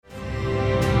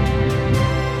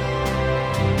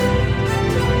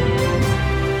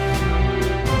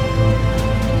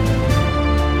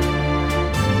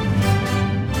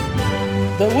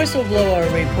Whistleblower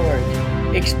Report,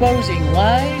 exposing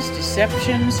lies,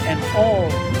 deceptions, and all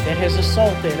that has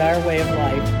assaulted our way of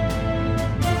life.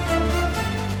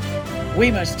 We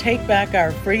must take back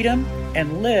our freedom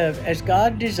and live as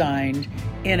God designed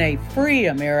in a free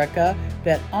America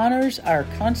that honors our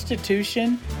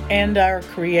Constitution and our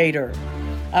Creator.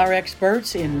 Our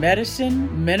experts in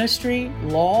medicine, ministry,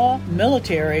 law,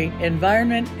 military,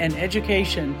 environment, and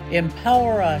education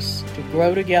empower us to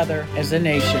grow together as a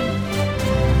nation.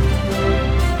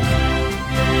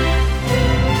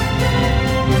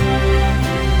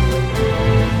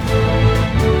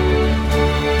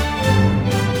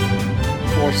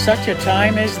 For such a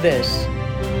time as this,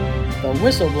 the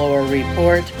Whistleblower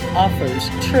Report offers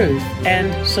truth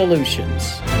and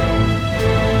solutions.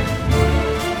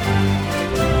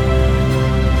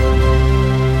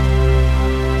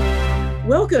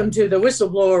 Welcome to the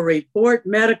Whistleblower Report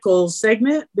medical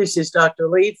segment. This is Dr.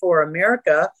 Lee for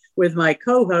America with my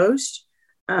co-host,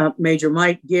 Major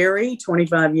Mike Gary,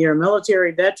 25-year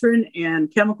military veteran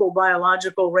and chemical,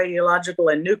 biological,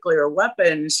 radiological, and nuclear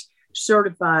weapons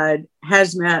certified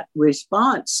hazmat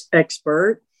response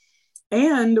expert.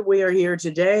 And we are here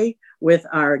today with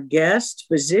our guest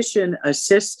physician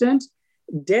assistant,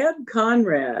 Deb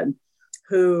Conrad,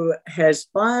 who has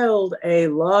filed a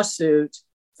lawsuit,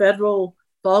 Federal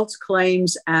False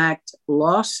Claims Act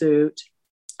lawsuit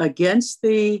against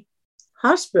the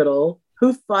hospital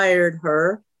who fired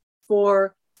her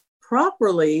for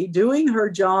properly doing her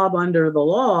job under the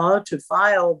law to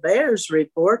file VAERS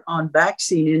report on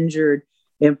vaccine-injured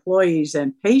employees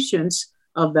and patients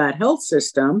of that health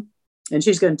system. And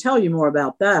she's going to tell you more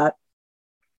about that.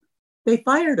 They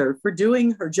fired her for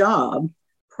doing her job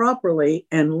properly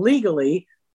and legally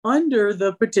under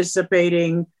the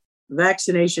participating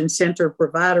vaccination center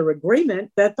provider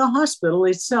agreement that the hospital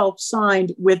itself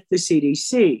signed with the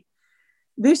CDC.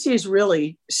 This is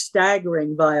really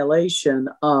staggering violation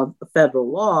of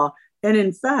federal law. And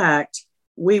in fact,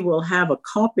 we will have a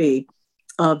copy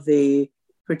of the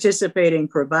participating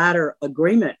provider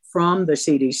agreement from the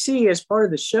CDC as part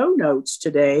of the show notes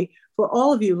today for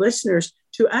all of you listeners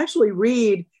to actually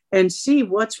read and see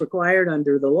what's required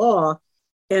under the law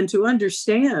and to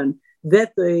understand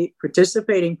that the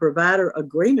participating provider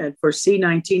agreement for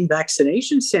C-19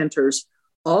 vaccination centers,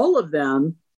 all of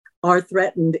them are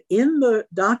threatened in the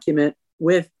document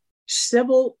with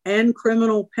civil and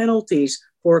criminal penalties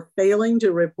for failing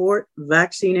to report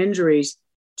vaccine injuries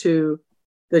to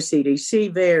the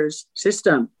CDC VAERS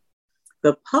system.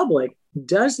 The public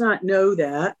does not know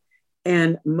that,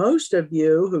 and most of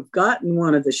you who've gotten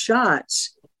one of the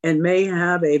shots and may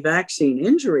have a vaccine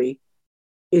injury,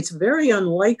 it's very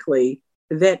unlikely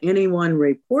that anyone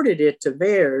reported it to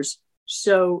VAERS.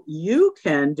 So you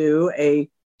can do a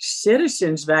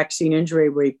citizens vaccine injury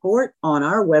report on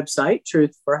our website,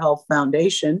 Truth for Health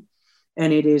Foundation,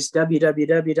 and it is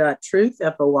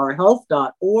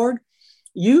www.truthforhealth.org.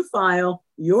 You file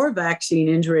your vaccine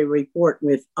injury report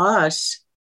with us.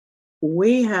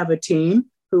 We have a team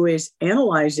who is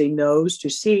analyzing those to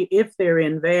see if they're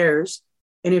in VAERS.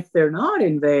 And if they're not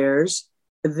in VAERS,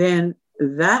 then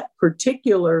that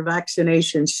particular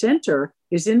vaccination center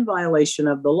is in violation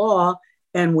of the law.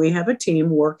 And we have a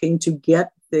team working to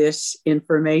get this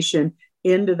information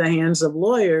into the hands of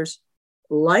lawyers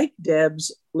like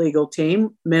Deb's legal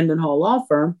team, Mendenhall Law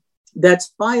Firm,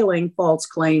 that's filing false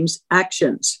claims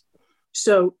actions.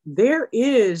 So there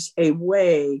is a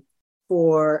way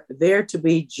for there to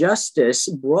be justice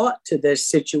brought to this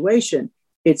situation.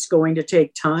 It's going to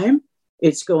take time.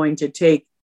 It's going to take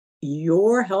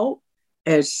your help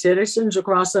as citizens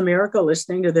across America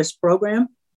listening to this program.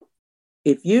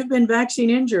 If you've been vaccine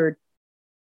injured,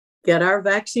 get our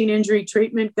vaccine injury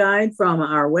treatment guide from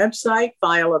our website,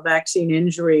 file a vaccine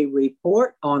injury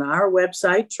report on our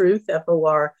website,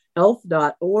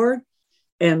 truthforhealth.org,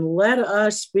 and let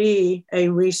us be a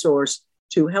resource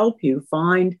to help you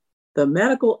find the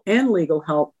medical and legal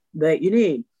help that you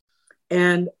need.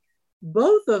 And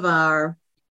both of our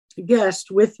guests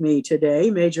with me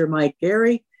today, Major Mike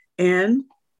Gary and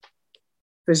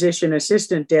physician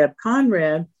assistant Deb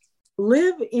Conrad,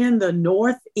 live in the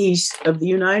northeast of the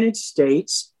United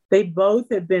States. They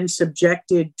both have been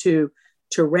subjected to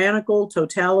tyrannical,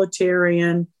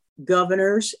 totalitarian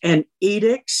governors and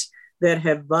edicts that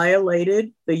have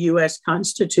violated the U.S.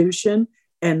 Constitution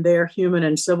and their human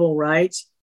and civil rights.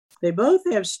 They both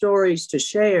have stories to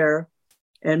share.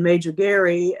 And Major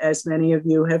Gary, as many of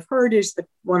you have heard, is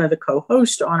one of the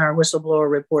co-hosts on our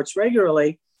Whistleblower Reports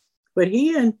regularly. But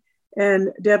he and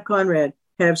Deb Conrad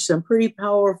have some pretty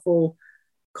powerful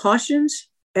cautions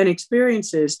and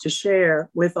experiences to share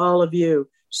with all of you.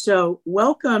 So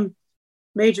welcome,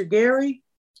 Major Gary,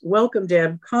 welcome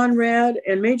Deb Conrad.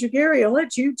 And Major Gary, I'll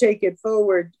let you take it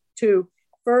forward to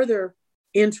further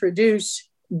introduce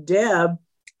Deb.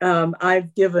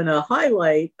 I've given a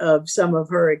highlight of some of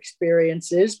her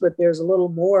experiences, but there's a little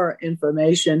more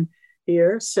information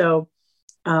here. So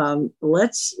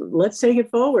let's take it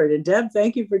forward. And Deb,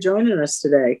 thank you for joining us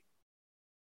today.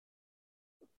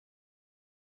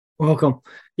 Welcome.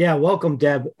 Yeah, welcome,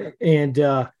 Deb. And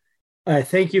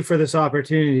thank you for this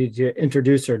opportunity to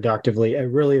introduce her, Dr. Lee. I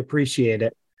really appreciate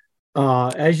it.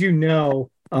 As you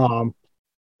know,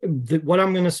 what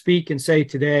I'm going to speak and say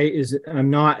today is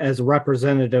I'm not as a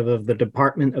representative of the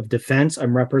Department of Defense.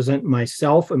 I'm representing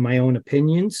myself and my own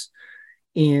opinions.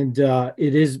 And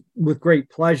it is with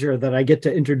great pleasure that I get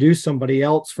to introduce somebody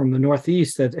else from the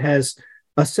Northeast that has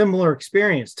a similar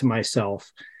experience to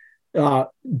myself.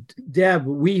 Deb,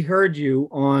 we heard you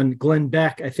on Glenn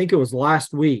Beck, I think it was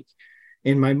last week.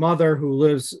 And my mother, who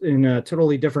lives in a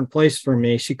totally different place from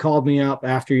me, she called me up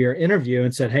after your interview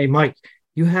and said, "Hey, Mike,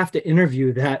 you have to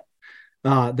interview that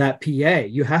PA.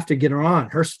 You have to get her on.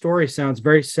 Her story sounds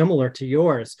very similar to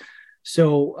yours."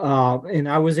 So, and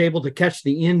I was able to catch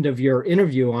the end of your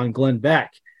interview on Glenn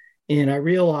Beck. And I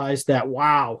realized that,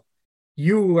 wow,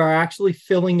 you are actually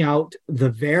filling out the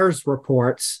VAERS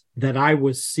reports that I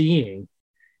was seeing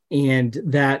and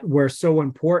that were so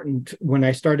important when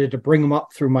I started to bring them up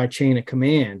through my chain of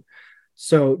command.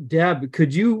 So, Deb,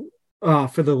 could you,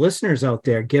 for the listeners out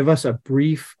there, give us a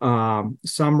brief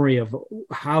summary of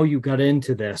how you got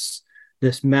into this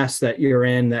mess that you're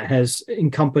in that has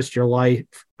encompassed your life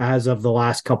as of the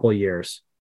last couple of years?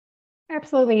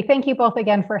 Absolutely. Thank you both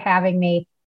again for having me.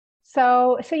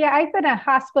 So yeah, I've been a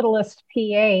hospitalist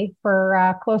PA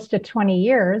for close to 20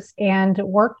 years and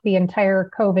worked the entire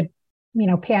COVID,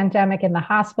 pandemic in the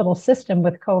hospital system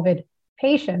with COVID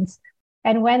patients.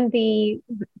 And when the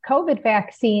COVID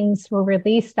vaccines were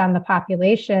released on the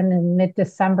population in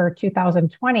mid-December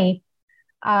 2020,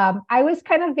 I was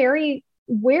kind of very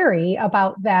wary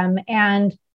about them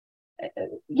and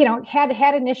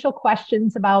had initial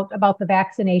questions about the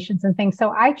vaccinations and things.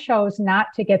 So I chose not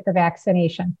to get the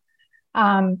vaccination.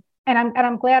 And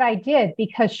I'm glad I did,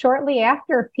 because shortly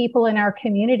after people in our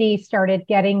community started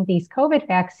getting these COVID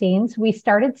vaccines, we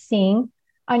started seeing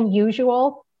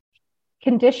unusual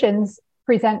conditions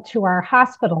present to our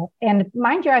hospital. And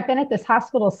mind you, I've been at this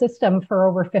hospital system for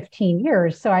over 15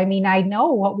 years. So, I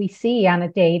know what we see on a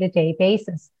day-to-day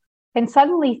basis. And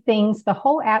suddenly the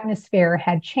whole atmosphere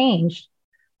had changed.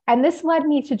 And this led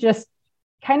me to just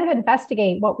kind of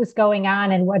investigate what was going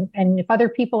on and if other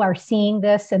people are seeing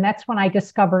this. And that's when I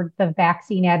discovered the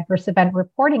vaccine adverse event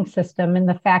reporting system and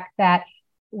the fact that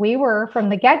we were from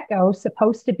the get-go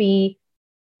supposed to be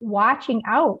watching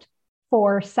out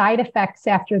for side effects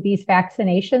after these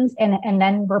vaccinations and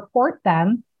then report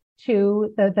them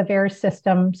to the VAERS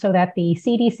system so that the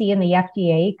CDC and the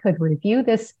FDA could review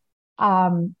this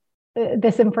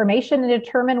information and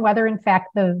determine whether in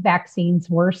fact the vaccines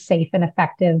were safe and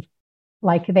effective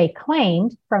like they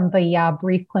claimed from the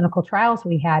brief clinical trials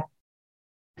we had.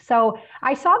 So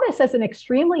I saw this as an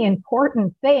extremely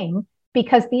important thing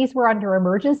because these were under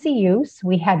emergency use.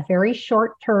 We had very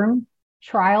short-term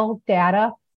trial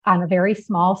data on a very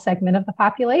small segment of the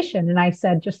population. And I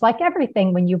said, just like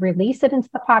everything, when you release it into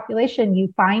the population,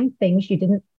 you find things you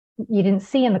didn't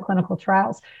see in the clinical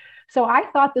trials. So I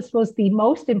thought this was the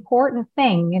most important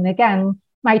thing. And again,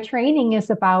 my training is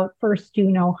about first do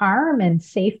no harm and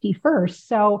safety first.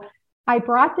 So I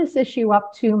brought this issue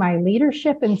up to my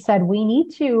leadership and said, we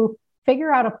need to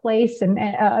figure out a place and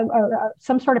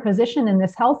some sort of position in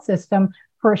this health system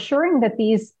for assuring that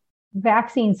these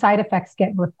vaccine side effects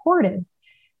get reported.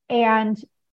 And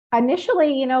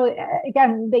initially,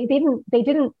 again, they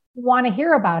didn't want to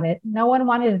hear about it. No one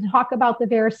wanted to talk about the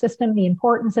VAERS system, the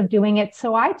importance of doing it.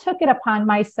 So I took it upon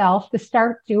myself to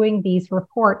start doing these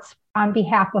reports on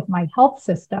behalf of my health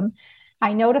system.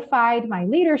 I notified my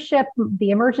leadership,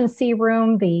 the emergency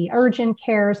room, the urgent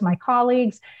cares, my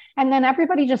colleagues, and then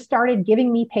everybody just started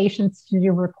giving me patients to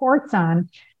do reports on.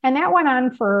 And that went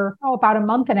on for about a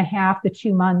month and a half to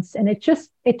 2 months. And it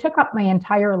took up my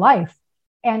entire life.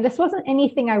 And this wasn't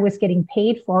anything I was getting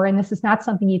paid for. And this is not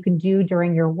something you can do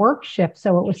during your work shift.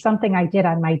 So it was something I did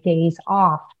on my days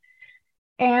off.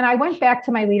 And I went back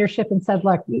to my leadership and said,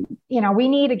 look, we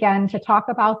need, again, to talk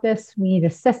about this. We need a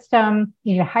system.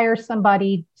 We need to hire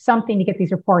somebody, something to get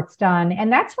these reports done.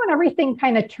 And that's when everything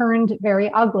kind of turned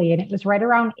very ugly. And it was right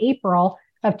around April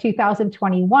of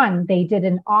 2021. They did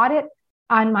an audit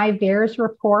on my VAERS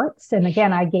reports. And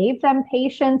again, I gave them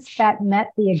patients that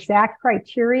met the exact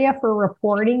criteria for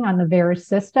reporting on the VAERS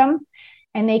system.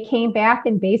 And they came back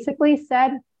and basically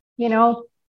said,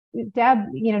 Deb,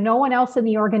 no one else in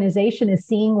the organization is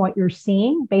seeing what you're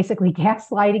seeing, basically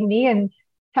gaslighting me and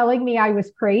telling me I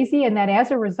was crazy. And that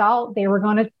as a result, they were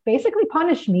going to basically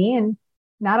punish me and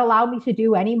not allow me to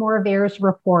do any more VAERS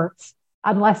reports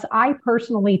unless I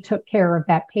personally took care of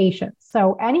that patient.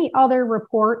 So any other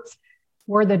reports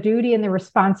were the duty and the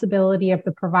responsibility of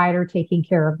the provider taking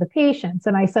care of the patients.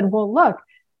 And I said, well, look,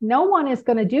 no one is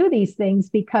going to do these things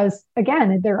because,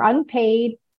 again, they're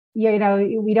unpaid.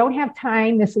 We don't have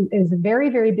time. This is very,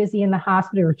 very busy in the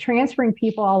hospital. We're transferring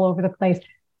people all over the place.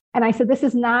 And I said, this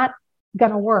is not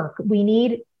going to work. We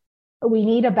need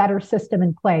a better system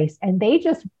in place. And they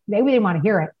didn't want to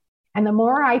hear it. And the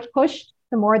more I pushed,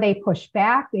 the more they pushed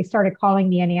back. They started calling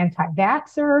me an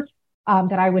anti-vaxxer,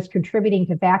 that I was contributing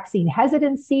to vaccine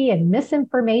hesitancy and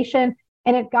misinformation.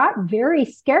 And it got very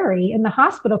scary in the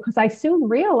hospital because I soon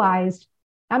realized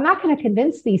I'm not going to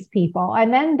convince these people.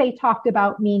 And then they talked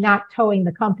about me not towing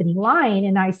the company line.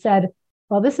 And I said,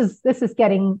 well, this is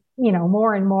getting,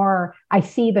 more and more. I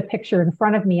see the picture in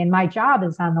front of me and my job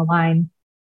is on the line.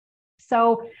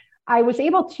 So I was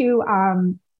able to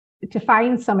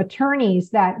find some attorneys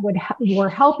that were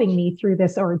helping me through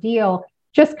this ordeal,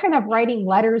 just kind of writing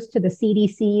letters to the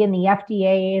CDC and the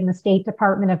FDA and the State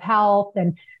Department of Health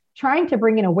and trying to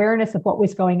bring in awareness of what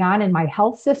was going on in my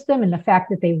health system and the fact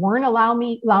that they weren't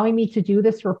allowing me to do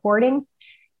this reporting.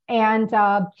 And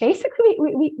basically,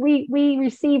 we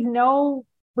received no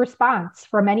response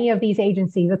from any of these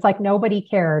agencies. It's like nobody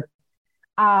cared.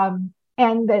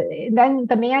 And then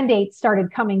the mandates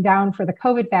started coming down for the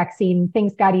COVID vaccine.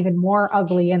 Things got even more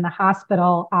ugly in the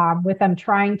hospital with them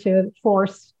trying to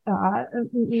force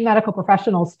medical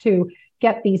professionals to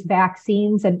get these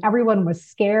vaccines, and everyone was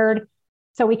scared.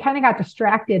 So we kind of got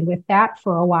distracted with that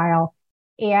for a while.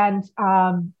 And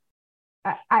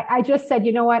I just said,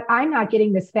 you know what, I'm not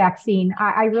getting this vaccine.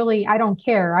 I don't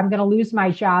care. I'm going to lose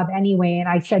my job anyway. And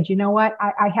I said, you know what,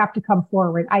 I have to come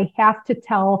forward. I have to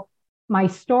tell my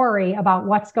story about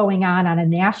what's going on a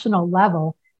national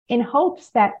level in hopes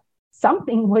that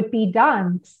something would be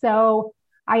done. So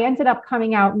I ended up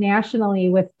coming out nationally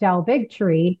with Del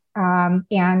Bigtree.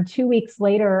 And 2 weeks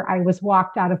later, I was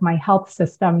walked out of my health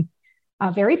system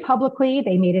very publicly.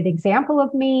 They made an example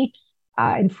of me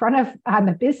on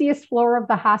the busiest floor of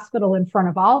the hospital in front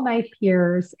of all my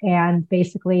peers, and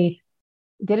basically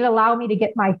didn't allow me to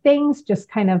get my things, just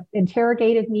kind of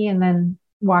interrogated me and then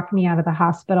walked me out of the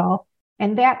hospital.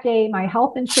 And that day, my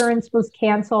health insurance was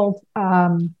canceled.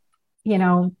 It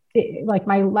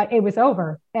was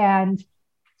over. And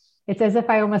it's as if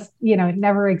I almost,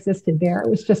 never existed there. It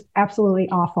was just absolutely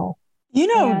awful.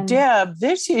 Deb,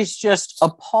 this is just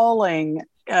appalling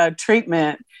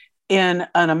treatment in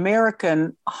an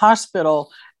American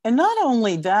hospital. And not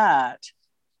only that,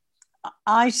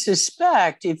 I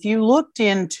suspect if you looked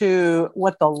into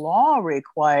what the law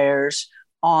requires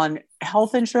on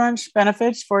health insurance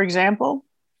benefits, for example,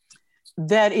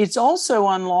 that it's also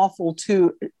unlawful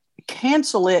to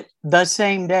cancel it the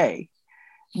same day.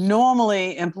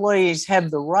 Normally, employees have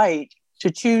the right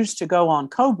to choose to go on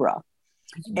COBRA.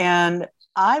 And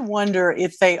I wonder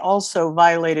if they also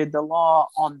violated the law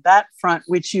on that front,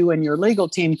 which you and your legal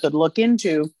team could look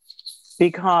into,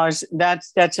 because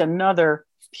that's another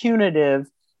punitive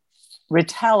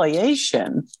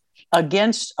retaliation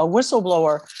against a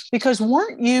whistleblower. Because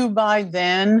weren't you by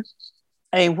then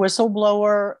a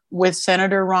whistleblower with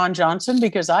Senator Ron Johnson?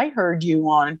 Because I heard you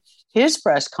on his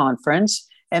press conference,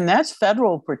 and that's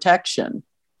federal protection.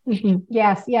 Mm-hmm.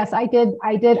 Yes, I did.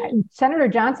 Senator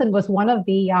Johnson was one of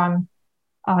the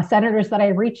senators that I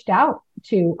reached out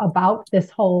to about this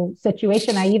whole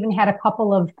situation. I even had a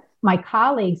couple of my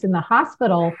colleagues in the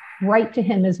hospital write to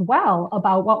him as well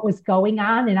about what was going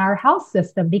on in our health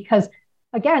system, because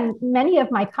again, many of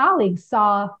my colleagues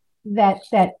saw that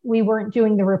we weren't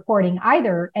doing the reporting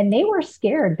either, and they were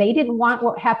scared. They didn't want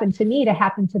what happened to me to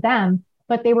happen to them,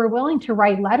 but they were willing to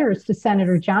write letters to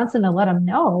Senator Johnson to let him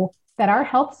know that our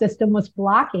health system was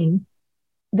blocking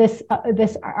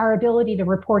our ability to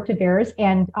report to VAERS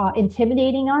and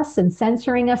intimidating us and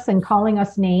censoring us and calling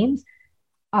us names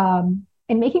and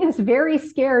making us very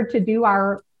scared to do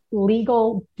our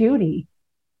legal duty.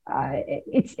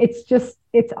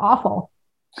 It's awful.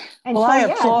 And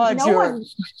well, so,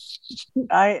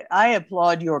 I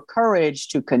applaud your courage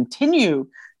to continue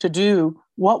to do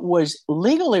what was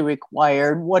legally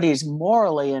required, what is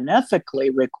morally and ethically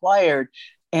required.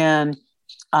 And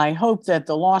I hope that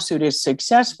the lawsuit is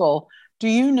successful. Do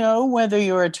you know whether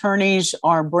your attorneys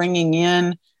are bringing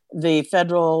in the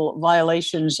federal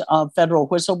violations of federal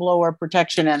whistleblower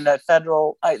protection and the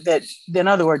in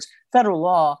other words, federal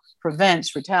law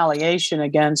prevents retaliation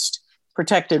against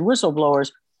protected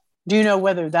whistleblowers? Do you know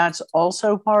whether that's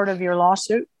also part of your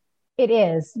lawsuit? It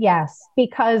is, yes,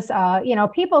 because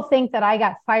people think that I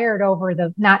got fired over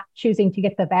the not choosing to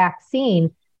get the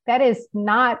vaccine. That is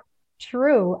not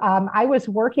true. I was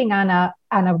working on a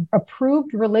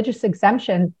approved religious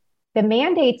exemption. The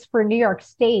mandates for New York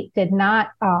State did not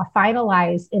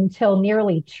finalize until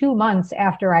nearly 2 months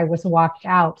after I was walked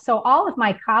out. So all of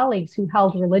my colleagues who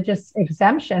held religious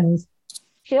exemptions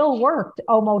still worked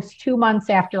almost 2 months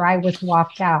after I was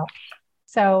walked out.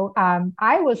 So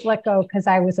I was let go because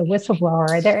I was a whistleblower.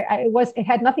 It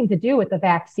had nothing to do with the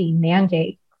vaccine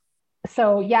mandate.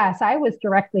 So yes, I was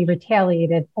directly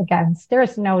retaliated against.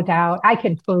 There's no doubt. I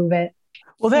can prove it.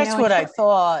 Well, that's what I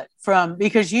thought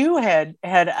because you had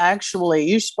actually,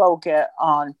 you spoke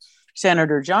on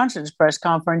Senator Johnson's press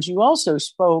conference. You also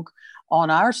spoke on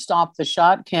our Stop the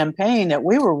Shot campaign, that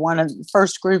we were one of the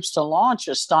first groups to launch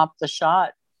a Stop the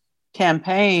Shot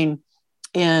campaign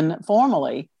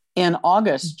formally in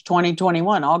August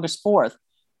 2021, August 4th.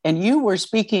 And you were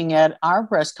speaking at our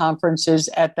press conferences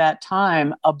at that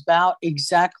time about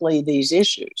exactly these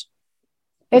issues.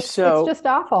 It's just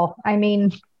awful. I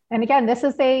mean, and again, this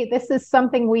is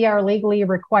something we are legally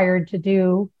required to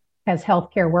do as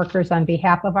healthcare workers on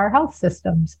behalf of our health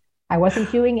systems. I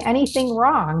wasn't doing anything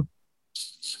wrong.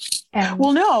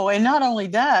 Well, no, and not only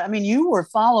that, I mean, you were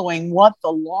following what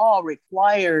the law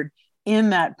required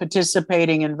in that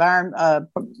participating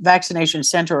vaccination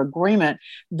center agreement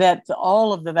that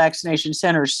all of the vaccination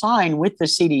centers sign with the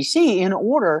CDC in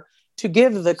order to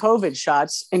give the COVID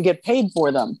shots and get paid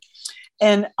for them.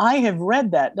 And I have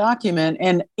read that document,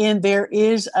 and there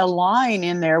is a line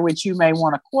in there, which you may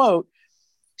want to quote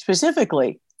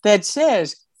specifically, that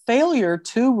says failure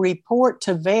to report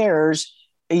to VAERS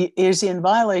is in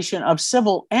violation of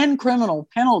civil and criminal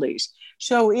penalties.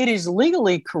 So it is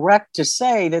legally correct to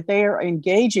say that they are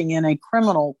engaging in a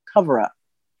criminal cover-up.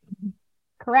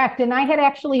 Correct. And I had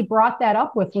actually brought that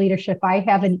up with leadership. I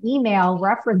have an email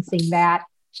referencing that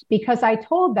because I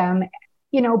told them,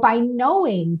 by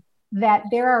knowing that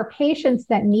there are patients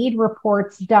that need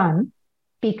reports done,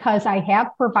 because I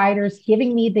have providers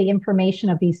giving me the information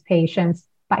of these patients,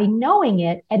 by knowing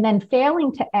it and then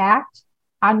failing to act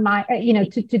on my,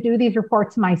 to do these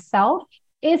reports myself,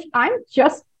 I'm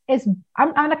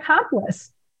an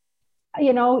accomplice.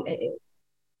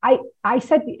 I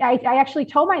said, I actually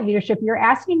told my leadership, you're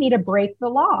asking me to break the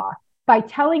law by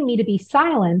telling me to be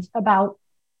silent about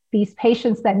these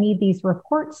patients that need these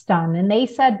reports done. And they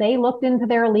said they looked into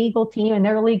their legal team, and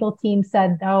their legal team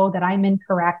said, no, that I'm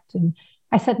incorrect. And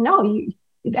I said, no,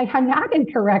 I'm not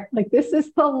incorrect. Like, this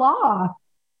is the law.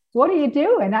 What do you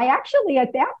do? And I actually,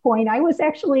 at that point, I was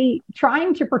actually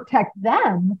trying to protect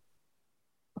them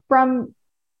from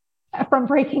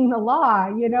breaking the law,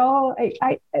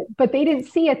 but they didn't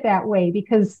see it that way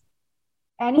because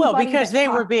they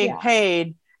were being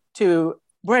paid to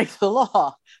break the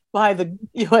law by the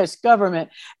U.S. government.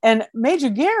 And Major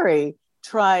Gary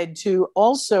tried to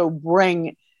also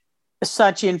bring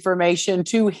such information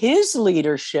to his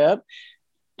leadership,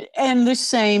 and the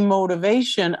same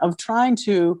motivation of trying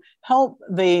to help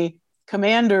the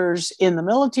commanders in the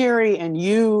military and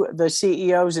you, the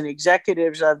CEOs and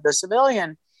executives of the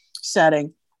civilian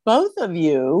setting. Both of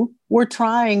you were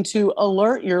trying to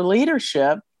alert your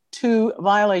leadership to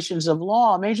violations of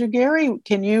law. Major Gary,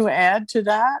 can you add to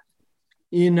that?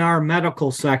 In our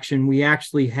medical section, we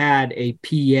actually had a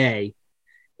PA,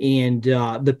 and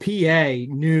the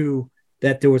PA knew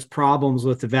that there was problems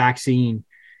with the vaccine.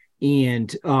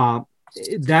 And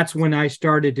that's when I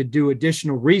started to do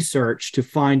additional research to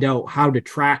find out how to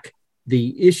track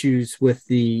the issues with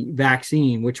the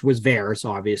vaccine, which was VAERS,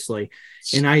 obviously.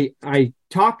 And I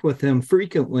talked with him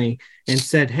frequently and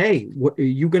said, hey, are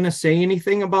you going to say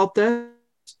anything about this?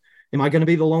 Am I going to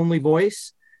be the lonely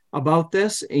voice about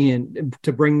this and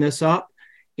to bring this up?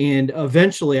 And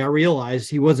eventually I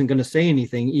realized he wasn't going to say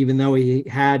anything, even though he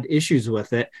had issues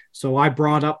with it. So I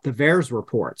brought up the VAERS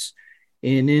reports.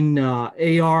 And in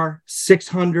AR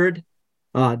 600-20,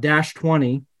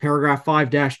 paragraph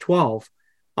 5-12,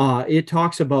 it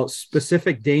talks about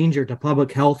specific danger to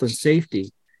public health and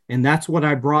safety. And that's what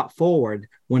I brought forward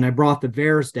when I brought the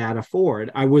VAERS data forward.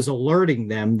 I was alerting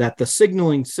them that the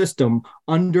signaling system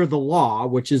under the law,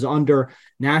 which is under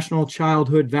National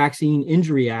Childhood Vaccine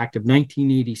Injury Act of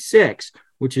 1986,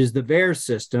 which is the VAERS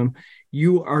system,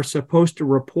 you are supposed to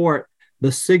report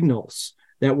the signals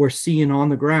that we're seeing on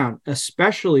the ground,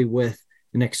 especially with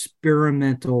an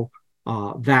experimental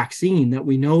vaccine that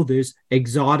we know there's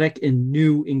exotic and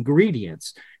new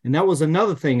ingredients. And that was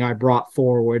another thing I brought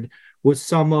forward, was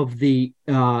some of the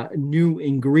new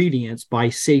ingredients by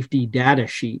safety data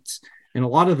sheets And a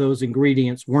lot of those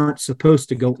ingredients weren't supposed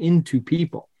to go into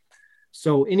people.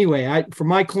 So anyway, from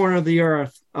my corner of the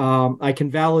earth, I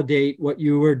can validate what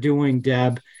you were doing,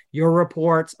 Deb. Your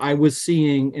reports I was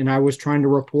seeing, and I was trying to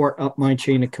report up my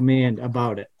chain of command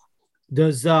about it.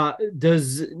 Does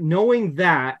knowing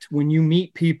that when you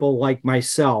meet people like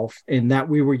myself and that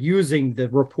we were using the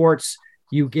reports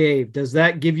you gave, does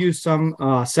that give you some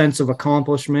sense of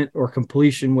accomplishment or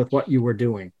completion with what you were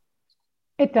doing?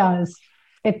 It does.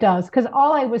 It does. Because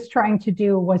all I was trying to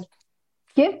do was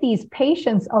give these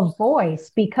patients a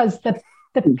voice, because the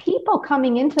people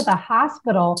coming into the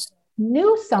hospital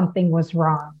knew something was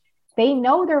wrong. They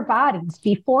know their bodies.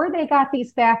 Before they got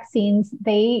these vaccines,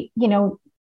 they,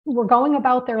 were going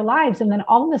about their lives, and then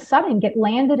all of a sudden get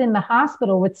landed in the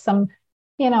hospital with some,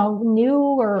 new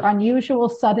or unusual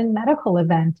sudden medical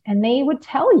event. And they would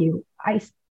tell you, I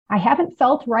haven't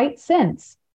felt right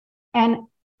since. And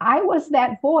I was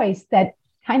that voice that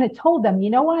kind of told them, you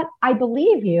know what, I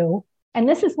believe you. And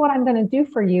this is what I'm going to do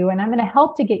for you. And I'm going to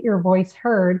help to get your voice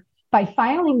heard by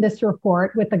filing this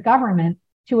report with the government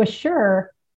to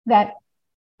assure that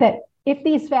if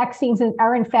these vaccines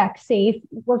are in fact safe,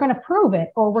 we're going to prove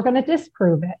it or we're going to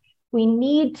disprove it. We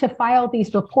need to file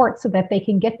these reports so that they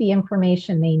can get the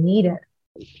information they needed.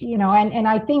 And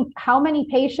I think how many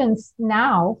patients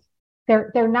now,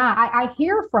 they're not, I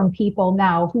hear from people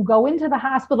now who go into the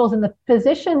hospitals, and the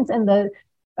physicians and the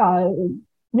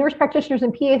nurse practitioners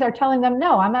and PAs are telling them,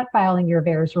 no, I'm not filing your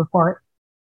VAERS report.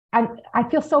 I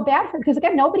feel so bad for it, because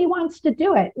again, nobody wants to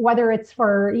do it, whether it's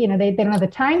for, they don't have the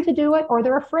time to do it or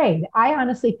they're afraid. I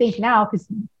honestly think now, because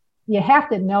you have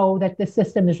to know that the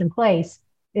system is in place.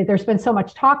 There's been so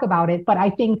much talk about it, but I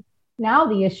think now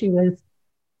the issue is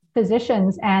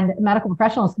physicians and medical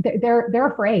professionals, they're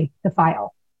afraid to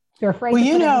file. They're afraid to put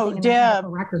anything in their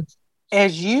medical records.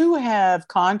 As you have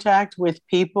contact with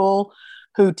people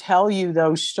who tell you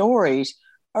those stories,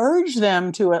 urge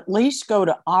them to at least go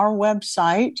to our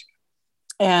website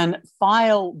and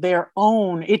file their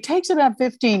own. It takes about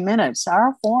 15 minutes.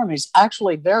 Our form is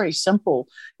actually very simple.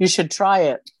 You should try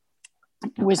it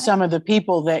with some of the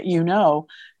people that you know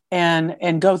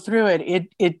and go through it.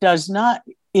 It does not,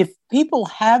 if people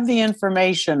have the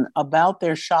information about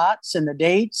their shots and the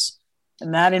dates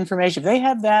and that information, if they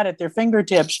have that at their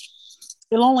fingertips,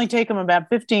 it'll only take them about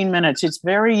 15 minutes. It's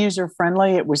very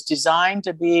user-friendly. It was designed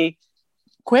to be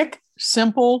quick,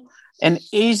 simple, and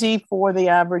easy for the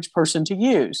average person to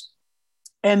use.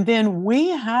 And then we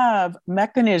have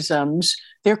mechanisms,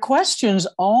 there are questions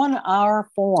on our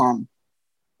form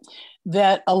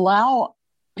that allow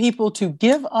people to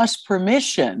give us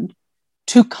permission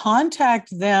to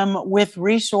contact them with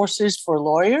resources for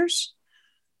lawyers.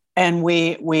 And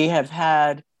we have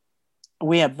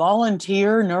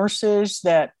volunteer nurses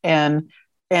and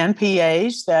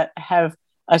PAs that have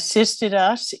assisted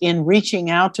us in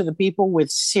reaching out to the people with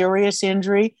serious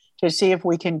injury to see if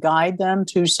we can guide them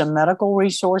to some medical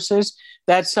resources.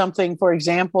 That's something, for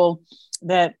example,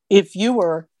 that if you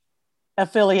were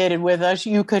affiliated with us,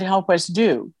 you could help us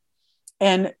do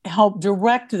and help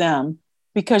direct them,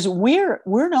 because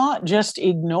we're not just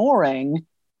ignoring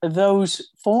those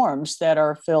forms that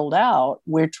are filled out.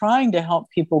 We're trying to help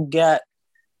people get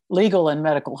legal and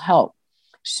medical help.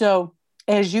 So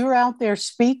as you're out there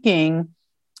speaking,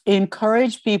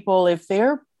 encourage people, if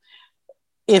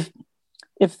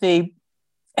the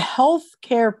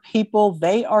healthcare people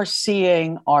they are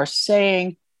seeing are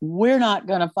saying, we're not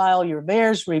going to file your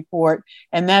VAERS report,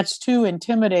 and that's too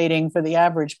intimidating for the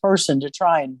average person to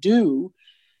try and do,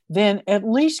 then at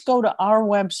least go to our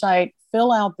website,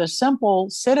 fill out the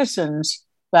simple citizens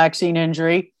vaccine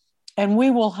injury, and we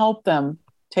will help them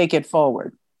take it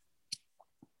forward.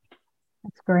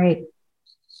 That's great.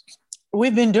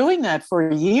 We've been doing that for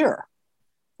a year,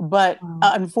 but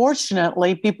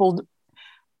unfortunately,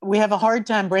 we have a hard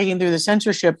time breaking through the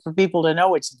censorship for people to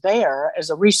know it's there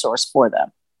as a resource for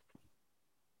them.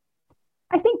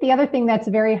 I think the other thing that's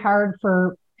very hard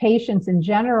for patients in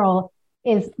general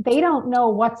is they don't know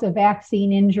what's a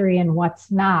vaccine injury and what's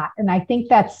not. And I think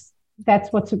that's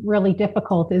what's really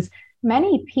difficult, is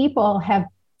many people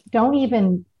don't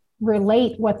even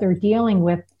relate what they're dealing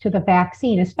with to the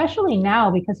vaccine, especially now,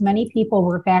 because many people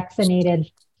were vaccinated,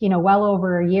 well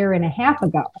over a year and a half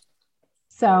ago.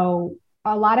 So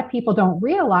a lot of people don't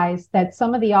realize that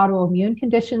some of the autoimmune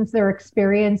conditions they're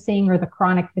experiencing, or the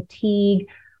chronic fatigue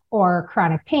or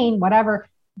chronic pain, whatever,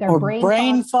 their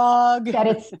brain fog, that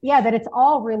it's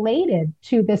all related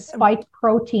to this spike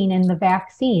protein in the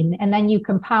vaccine. And then you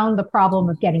compound the problem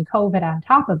of getting COVID on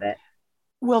top of it.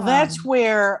 Well, that's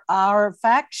where our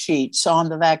fact sheets on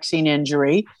the vaccine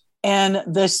injury and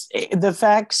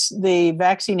the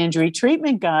vaccine injury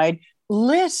treatment guide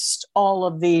list all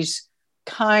of these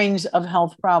kinds of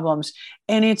health problems.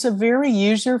 And it's a very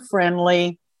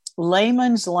user-friendly,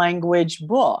 layman's language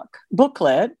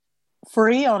booklet,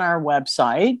 free on our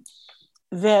website,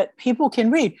 that people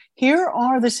can read. Here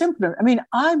are the symptoms. I mean,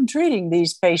 I'm treating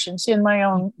these patients in my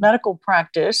own medical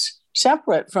practice,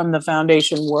 separate from the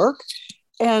foundation work.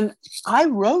 And I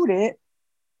wrote it.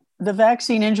 The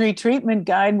vaccine injury treatment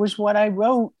guide was what I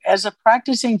wrote as a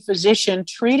practicing physician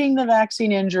treating the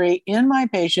vaccine injury in my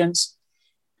patients,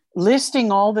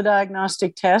 listing all the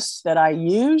diagnostic tests that I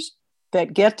use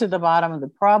that get to the bottom of the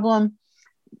problem,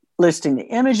 listing the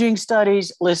imaging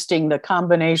studies, listing the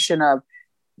combination of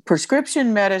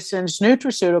prescription medicines,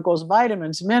 nutraceuticals,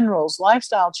 vitamins, minerals,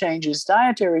 lifestyle changes,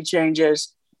 dietary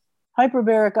changes,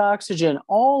 hyperbaric oxygen,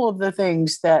 all of the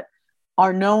things that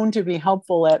are known to be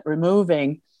helpful at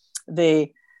removing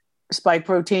the spike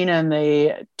protein and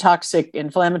the toxic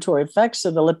inflammatory effects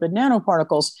of the lipid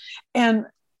nanoparticles. And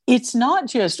it's not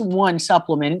just one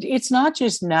supplement. It's not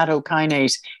just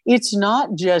nattokinase. It's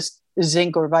not just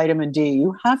zinc or vitamin D.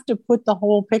 You have to put the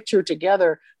whole picture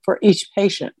together for each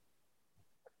patient.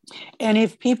 And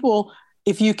if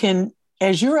you can,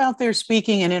 as you're out there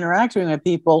speaking and interacting with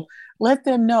people, let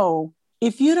them know,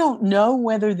 if you don't know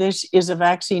whether this is a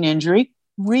vaccine injury,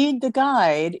 read the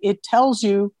guide. It tells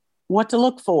you what to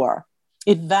look for.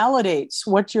 It validates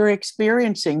what you're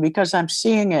experiencing because I'm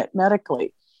seeing it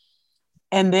medically.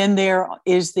 And then there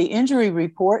is the injury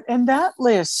report, and that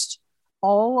lists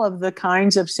all of the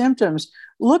kinds of symptoms.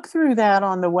 Look through that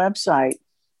on the website,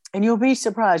 and you'll be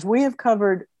surprised. We have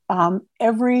covered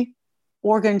every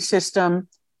organ system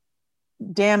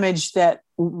damage that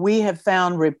we have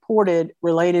found reported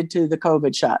related to the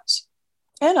COVID shots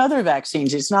and other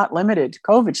vaccines. It's not limited to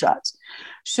COVID shots.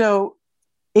 So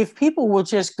if people will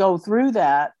just go through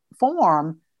that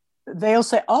form, they'll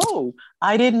say, oh,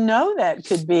 I didn't know that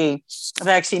could be a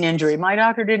vaccine injury. My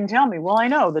doctor didn't tell me. Well, I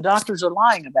know the doctors are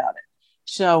lying about it.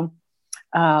 So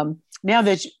now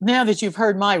that you've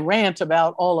heard my rant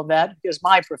about all of that, because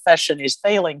my profession is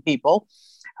failing people,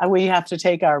 we have to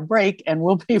take our break, and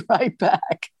we'll be right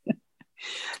back.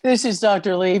 This is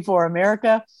Dr. Lee for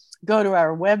America. Go to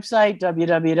our website,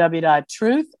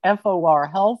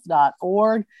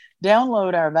 www.truthforhealth.org.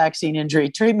 Download our vaccine injury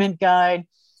treatment guide.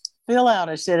 Fill out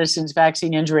a citizen's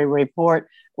vaccine injury report.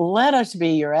 Let us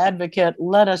be your advocate.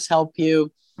 Let us help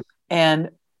you.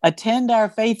 And attend our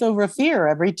Faith Over Fear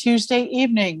every Tuesday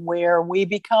evening, where we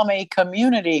become a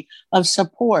community of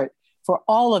support for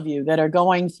all of you that are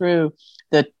going through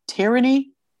the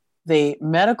tyranny, the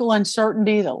medical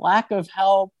uncertainty, the lack of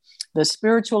help, the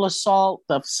spiritual assault,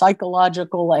 the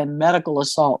psychological and medical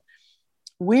assault.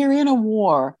 We're in a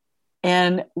war,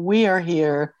 and we are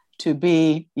here to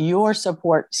be your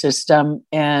support system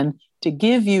and to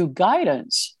give you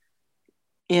guidance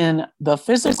in the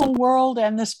physical world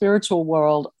and the spiritual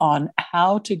world on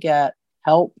how to get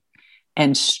help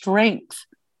and strength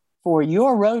for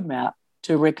your roadmap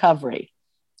to recovery.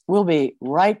 We'll be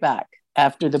right back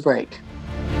after the break.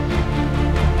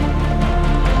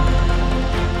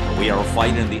 We are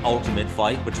fighting the ultimate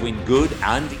fight between good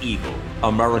and evil.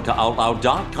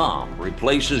 AmericaOutloud.com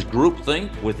replaces groupthink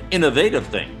with innovative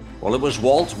think. Well, it was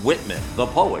Walt Whitman, the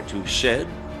poet, who said,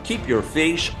 "Keep your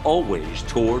face always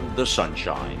toward the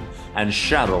sunshine, and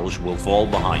shadows will fall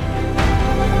behind you."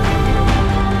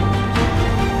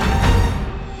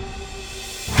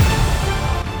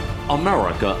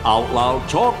 America Out Loud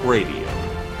Talk Radio.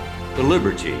 The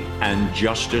liberty and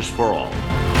justice for all.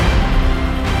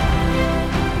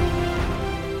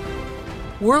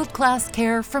 World-class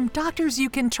care from doctors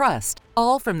you can trust,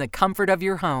 all from the comfort of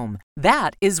your home.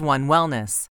 That is One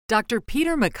Wellness. Dr.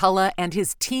 Peter McCullough and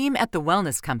his team at The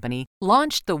Wellness Company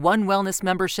launched the One Wellness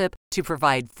membership to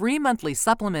provide free monthly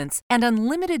supplements and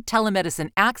unlimited telemedicine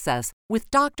access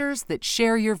with doctors that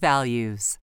share your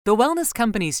values. The Wellness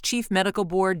Company's Chief Medical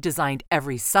Board designed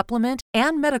every supplement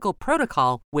and medical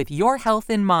protocol with your health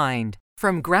in mind.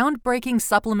 From groundbreaking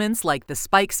supplements like the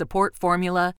Spike Support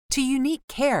Formula to unique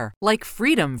care like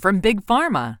Freedom from Big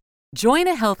Pharma. Join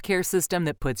a healthcare system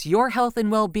that puts your health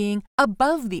and well-being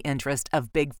above the interest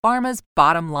of Big Pharma's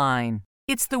bottom line.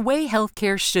 It's the way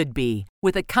healthcare should be,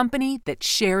 with a company that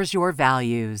shares your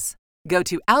values. Go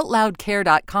to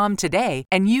OutLoudCare.com today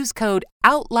and use code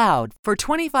OUTLOUD for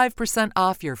 25%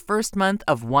 off your first month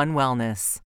of One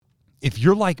Wellness. If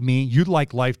you're like me, you'd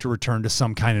like life to return to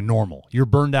some kind of normal. You're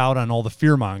burned out on all the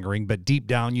fear-mongering, but deep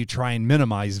down you try and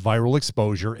minimize viral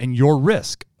exposure and your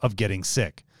risk of getting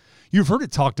sick. You've heard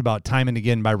it talked about time and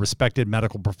again by respected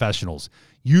medical professionals.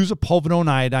 Use a povidone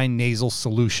iodine nasal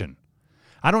solution.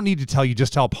 I don't need to tell you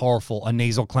just how powerful a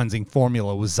nasal cleansing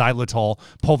formula with xylitol,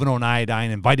 povidone iodine,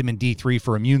 and vitamin D3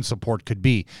 for immune support could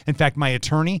be. In fact, my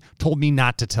attorney told me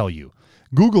not to tell you.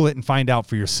 Google it and find out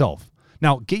for yourself.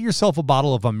 Now, get yourself a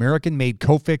bottle of American-made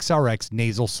Cofix RX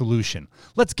nasal solution.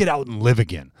 Let's get out and live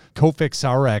again.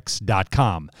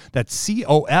 CofixRx.com. That's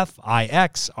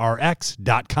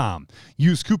COFIXRX.com.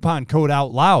 Use coupon code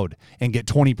OUTLOUD and get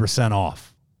 20%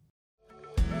 off.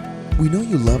 We know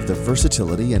you love the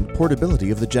versatility and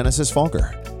portability of the Genesis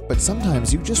Fogger, but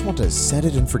sometimes you just want to set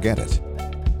it and forget it.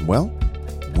 Well,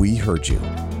 we heard you.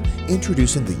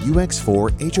 Introducing the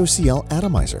UX4 HOCL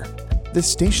Atomizer. This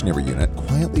stationary unit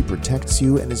quietly protects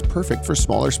you and is perfect for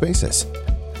smaller spaces.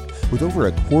 With over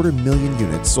 250,000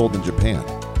 units sold in Japan,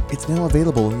 it's now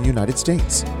available in the United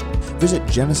States. Visit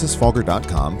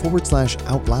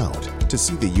genesisfogger.com/OUTLOUD to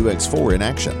see the UX4 in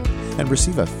action and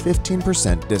receive a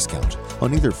 15% discount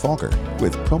on either Fogger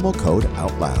with promo code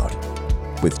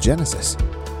OUTLOUD. With Genesis,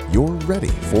 you're ready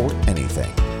for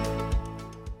anything.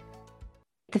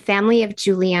 The family of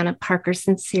Juliana Parker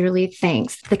sincerely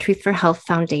thanks the Truth for Health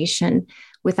Foundation.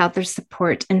 Without their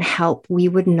support and help, we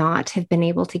would not have been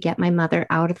able to get my mother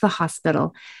out of the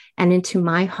hospital and into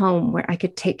my home where I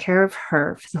could take care of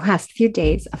her for the last few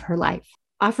days of her life.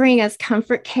 Offering us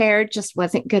comfort care just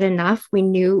wasn't good enough. We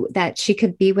knew that she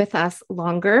could be with us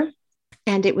longer,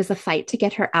 and it was a fight to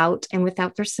get her out. And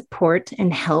without their support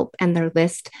and help and their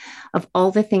list of all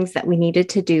the things that we needed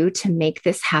to do to make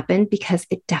this happen, because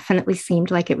it definitely seemed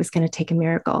like it was going to take a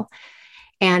miracle.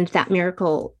 And that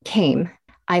miracle came.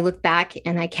 I look back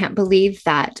and I can't believe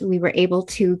that we were able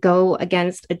to go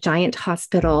against a giant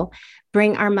hospital,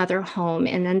 bring our mother home.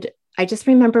 And then I just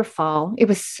remember fall. It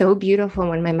was so beautiful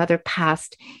when my mother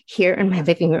passed here in my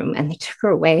living room and they took her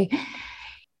away.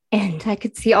 And I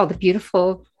could see all the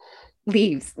beautiful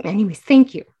leaves. Anyways,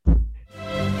 thank you.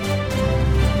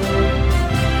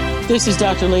 This is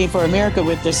Dr. Lee for America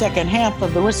with the second half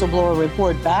of the Whistleblower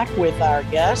Report, back with our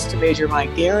guest, Major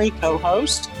Mike Gary,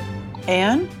 co-host,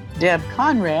 and Deb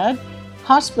Conrad,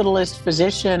 hospitalist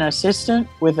physician assistant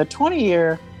with a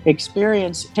 20-year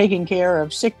experience taking care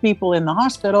of sick people in the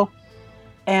hospital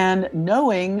and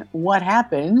knowing what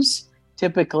happens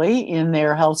typically in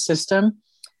their health system,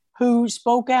 who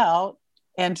spoke out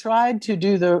and tried to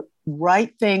do the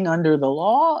right thing under the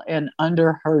law and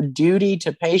under her duty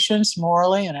to patients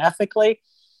morally and ethically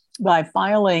by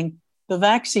filing the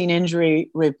vaccine injury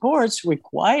reports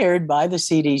required by the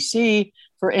CDC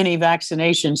for any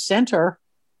vaccination center.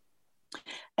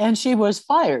 And she was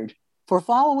fired for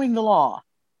following the law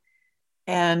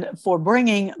and for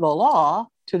bringing the law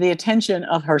to the attention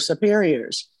of her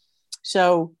superiors.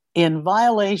 So in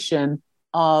violation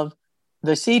of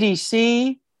the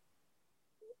CDC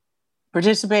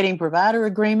participating provider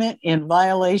agreement, in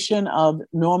violation of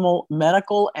normal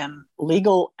medical and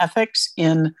legal ethics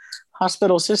in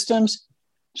hospital systems,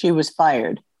 she was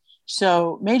fired.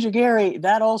 So, Major Gary,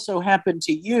 that also happened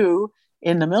to you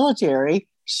in the military.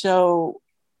 So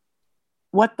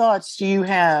what thoughts do you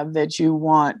have that you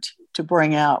want to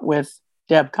bring out with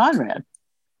Deb Conrad?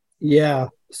 Yeah.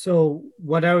 So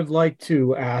what I would like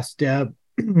to ask Deb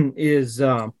is,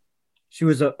 she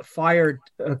was fired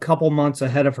a couple months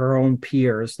ahead of her own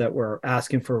peers that were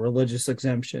asking for religious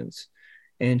exemptions.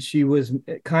 And she was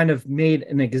kind of made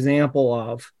an example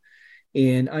of.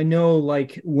 And I know,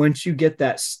 like, once you get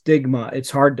that stigma,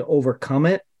 it's hard to overcome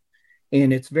it.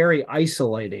 And it's very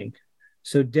isolating.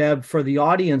 So, Deb, for the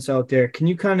audience out there, can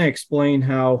you kind of explain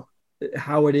how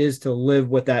it is to live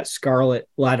with that scarlet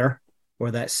letter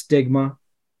or that stigma?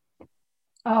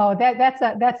 Oh,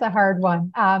 that's a hard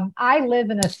one. I live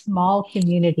in a small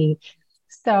community.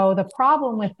 So the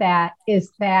problem with that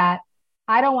is that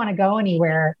I don't want to go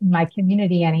anywhere in my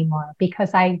community anymore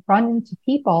because I run into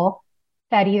people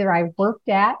that either I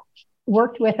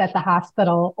worked with at the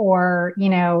hospital or,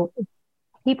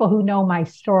 people who know my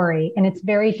story. And it's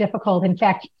very difficult. In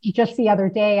fact, just the other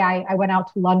day, I went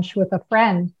out to lunch with a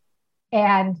friend,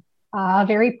 and a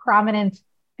very prominent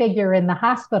figure in the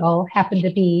hospital happened to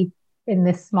be in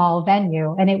this small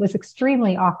venue, and it was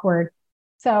extremely awkward.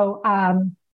 So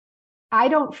I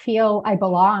don't feel I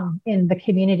belong in the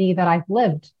community that I've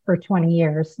lived for 20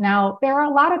 years. Now, there are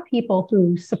a lot of people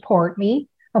who support me,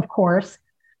 of course,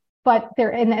 but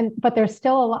there's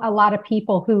still a lot of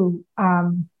people who,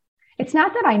 it's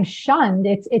not that I'm shunned.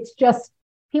 It's just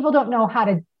people don't know how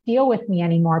to deal with me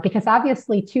anymore, because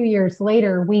obviously 2 years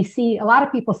later, we see a lot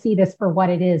of people see this for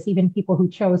what it is, even people who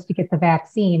chose to get the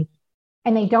vaccine,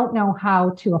 and they don't know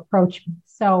how to approach me.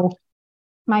 So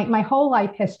my whole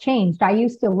life has changed. I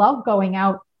used to love going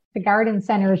out to garden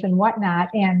centers and whatnot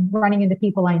and running into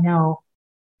people I know.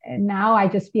 And now I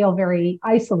just feel very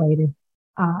isolated.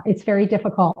 It's very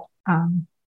difficult,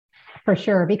 for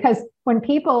sure, because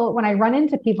when I run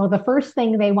into people, the first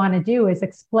thing they want to do is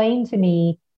explain to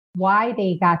me why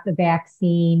they got the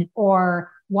vaccine or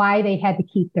why they had to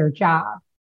keep their job,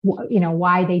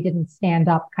 why they didn't stand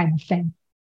up, kind of thing.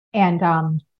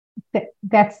 And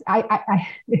it's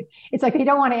like they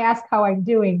don't want to ask how I'm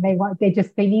doing.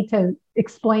 They need to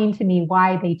explain to me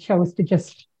why they chose to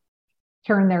just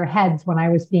turn their heads when I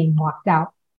was being walked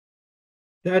out.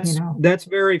 That's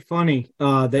very funny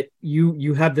that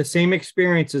you have the same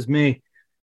experience as me.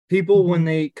 People, when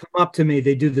they come up to me,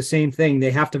 they do the same thing.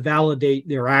 They have to validate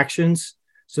their actions.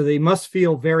 So they must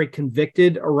feel very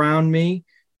convicted around me,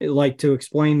 like to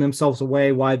explain themselves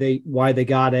away why they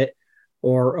got it,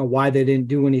 or why they didn't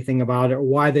do anything about it, or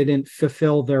why they didn't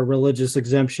fulfill their religious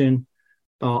exemption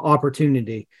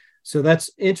opportunity. So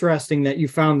that's interesting that you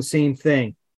found the same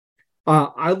thing.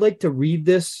 I'd like to read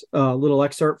this little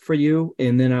excerpt for you,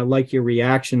 and then I'd like your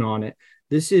reaction on it.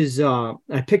 This is,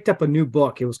 I picked up a new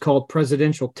book. It was called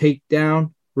Presidential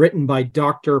Takedown, written by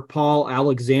Dr. Paul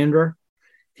Alexander.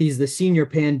 He's the senior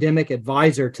pandemic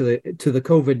advisor to the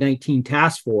COVID-19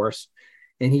 task force.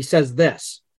 And he says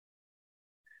this: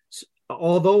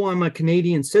 although I'm a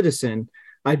Canadian citizen,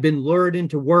 I've been lured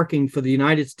into working for the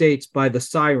United States by the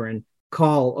siren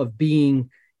call of being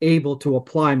able to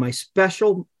apply my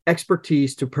special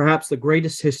expertise to perhaps the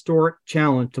greatest historic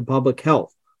challenge to public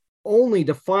health, only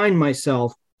to find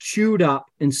myself chewed up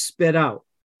and spit out.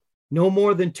 No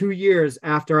more than 2 years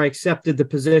after I accepted the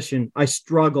position, I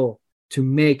struggle to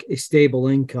make a stable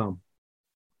income.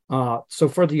 So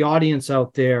for the audience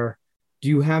out there, do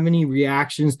you have any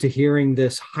reactions to hearing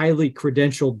this highly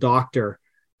credentialed doctor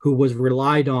who was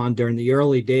relied on during the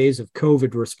early days of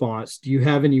COVID response? Do you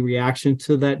have any reaction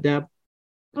to that, Deb?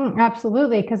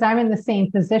 Absolutely, because I'm in the same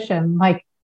position. Like,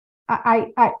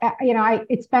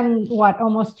 it's been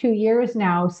almost 2 years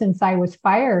now since I was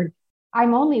fired.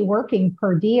 I'm only working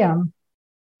per diem.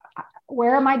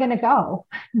 Where am I going to go?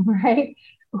 Right?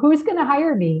 Who's going to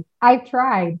hire me? I've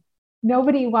tried.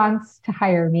 Nobody wants to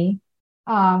hire me.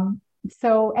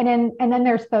 So, and then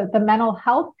there's the mental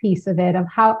health piece of it, of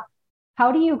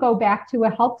how do you go back to a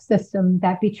health system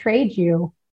that betrayed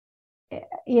you?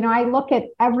 I look at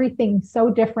everything so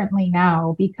differently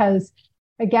now because,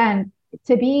 again,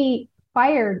 to be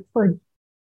fired for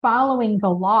following the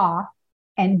law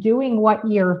and doing what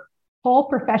your whole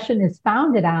profession is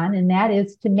founded on, and that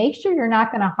is to make sure you're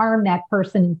not going to harm that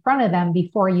person in front of them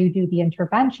before you do the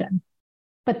intervention.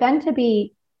 But then to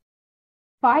be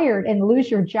fired and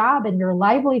lose your job and your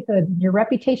livelihood and your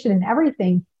reputation and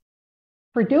everything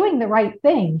for doing the right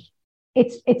thing,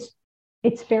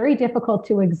 it's very difficult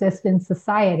to exist in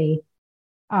society.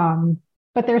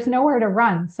 But there's nowhere to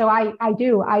run. So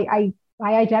I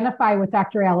identify with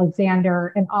Dr.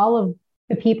 Alexander and all of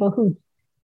the people who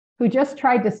just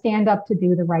tried to stand up to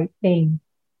do the right thing.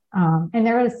 And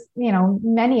there is,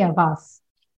 many of us.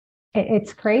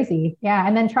 It's crazy. Yeah.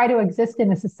 And then try to exist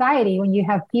in a society when you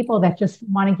have people that just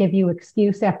want to give you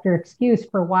excuse after excuse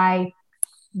for why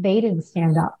they didn't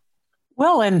stand up.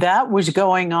 Well, and that was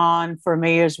going on for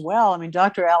me as well. I mean,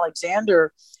 Dr.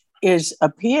 Alexander is a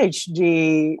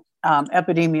PhD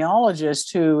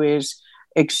epidemiologist who is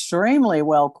extremely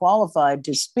well qualified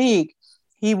to speak.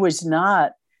 He was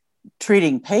not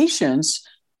treating patients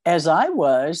as I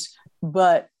was,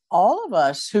 but all of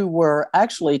us who were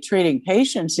actually treating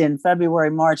patients in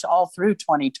February, March, all through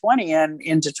 2020 and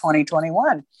into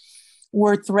 2021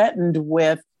 were threatened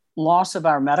with loss of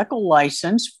our medical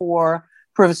license for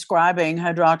prescribing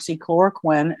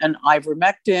hydroxychloroquine and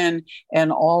ivermectin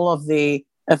and all of the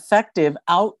effective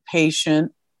outpatient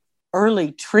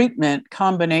early treatment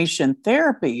combination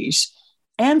therapies,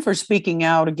 and for speaking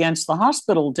out against the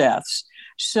hospital deaths.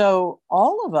 So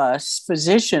all of us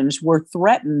physicians were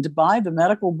threatened by the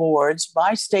medical boards,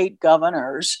 by state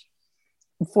governors,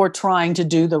 for trying to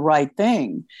do the right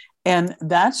thing. And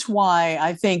that's why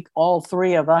I think all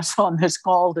three of us on this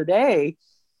call today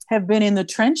have been in the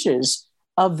trenches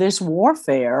of this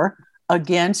warfare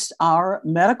against our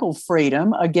medical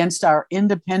freedom, against our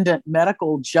independent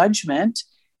medical judgment,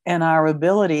 and our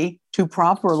ability to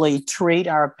properly treat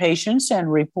our patients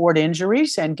and report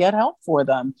injuries and get help for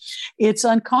them. It's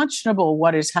unconscionable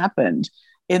what has happened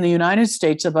in the United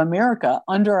States of America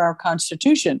under our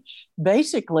Constitution.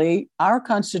 Basically, our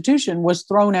Constitution was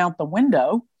thrown out the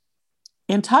window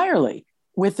entirely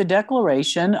with the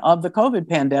declaration of the COVID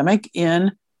pandemic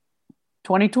in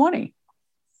 2020.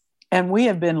 And we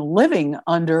have been living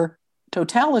under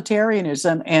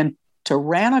totalitarianism and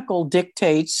tyrannical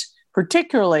dictates,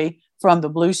 particularly from the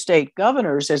blue state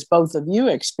governors, as both of you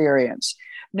experience.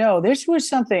 No, this was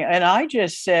something, and I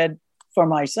just said for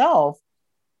myself,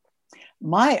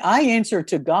 I answer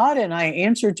to God, and I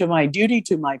answer to my duty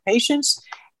to my patients,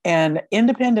 and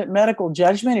independent medical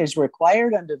judgment is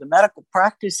required under the Medical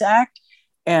Practice Act.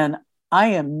 And I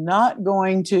am not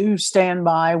going to stand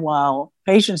by while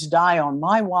patients die on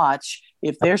my watch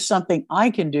if there's something I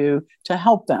can do to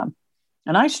help them.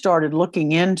 And I started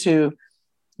looking into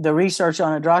the research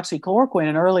on hydroxychloroquine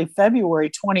in early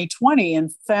February 2020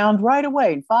 and found right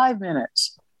away in 5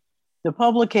 minutes the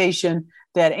publication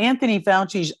that Anthony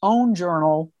Fauci's own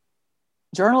journal,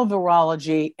 Journal of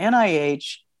Virology,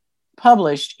 NIH,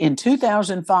 published in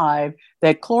 2005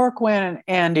 that chloroquine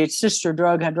and its sister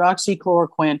drug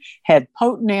hydroxychloroquine had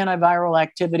potent antiviral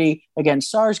activity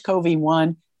against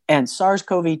SARS-CoV-1, and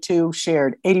SARS-CoV-2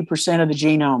 shared 80% of the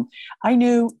genome. I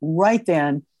knew right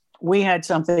then we had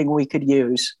something we could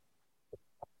use.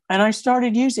 And I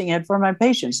started using it for my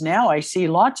patients. Now I see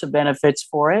lots of benefits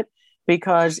for it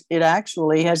because it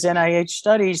actually has NIH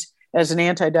studies as an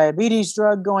anti-diabetes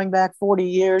drug going back 40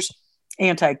 years,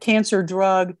 anti-cancer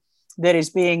drug that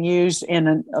is being used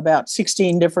in about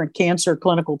 16 different cancer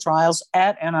clinical trials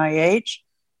at NIH.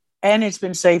 And it's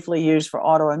been safely used for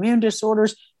autoimmune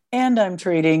disorders. And I'm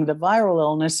treating the viral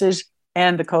illnesses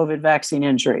and the COVID vaccine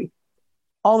injury.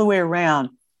 All the way around,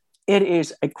 it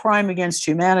is a crime against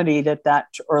humanity that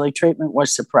early treatment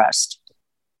was suppressed.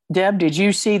 Deb, did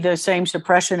you see the same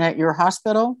suppression at your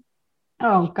hospital?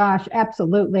 Oh, gosh,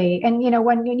 absolutely. And,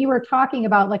 when you were talking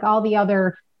about like all the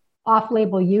other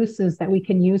off-label uses that we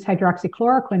can use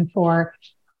hydroxychloroquine for,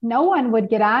 no one would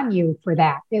get on you for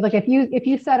that. Like if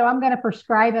you said, oh, I'm going to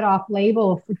prescribe it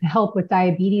off-label to help with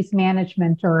diabetes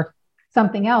management or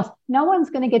something else, no one's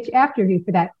going to get after you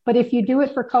for that. But if you do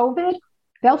it for COVID,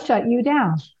 they'll shut you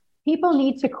down. People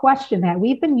need to question that.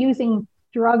 We've been using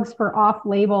drugs for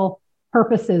off-label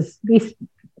purposes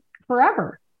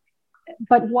forever.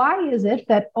 But why is it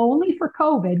that only for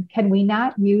COVID can we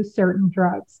not use certain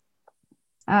drugs?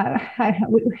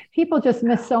 People just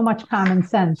miss so much common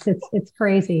sense. It's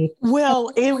crazy.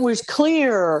 Well, it was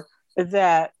clear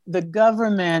that the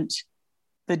government,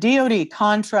 the DoD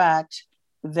contract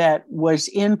that was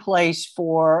in place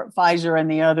for Pfizer and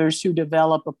the others to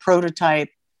develop a prototype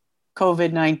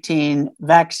COVID-19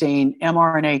 vaccine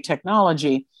mRNA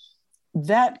technology,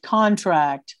 that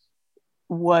contract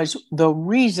was the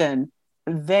reason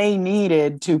they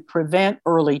needed to prevent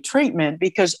early treatment,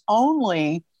 because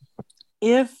only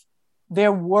if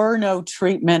there were no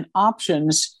treatment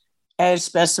options as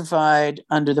specified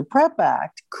under the PrEP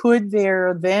Act, could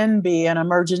there then be an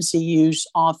emergency use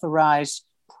authorized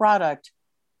product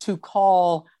to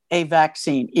call a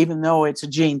vaccine, even though it's a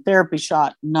gene therapy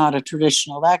shot, not a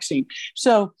traditional vaccine.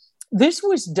 So this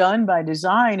was done by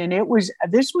design, and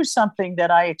this was something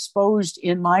that I exposed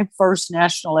in my first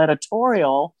national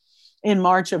editorial in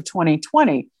March of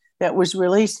 2020 that was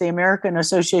released, the American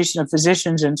Association of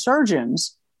Physicians and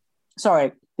Surgeons,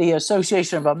 the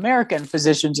Association of American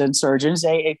Physicians and Surgeons,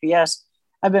 AAPS,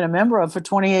 I've been a member of for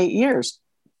 28 years.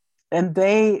 And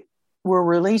they were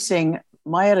releasing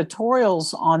my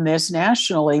editorials on this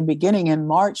nationally beginning in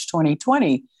March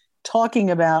 2020, talking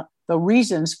about the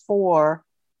reasons for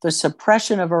the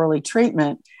suppression of early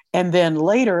treatment, and then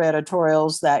later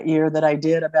editorials that year that I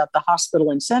did about the hospital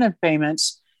incentive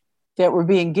payments that were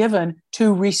being given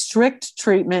to restrict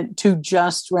treatment to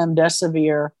just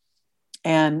remdesivir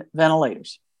and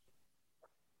ventilators.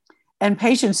 And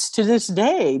patients to this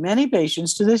day, many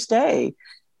patients to this day,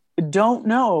 don't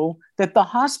know that the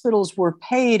hospitals were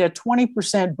paid a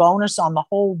 20% bonus on the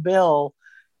whole bill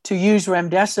to use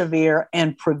remdesivir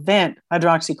and prevent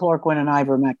hydroxychloroquine and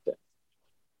ivermectin.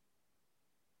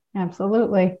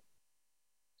 Absolutely.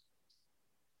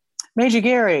 Major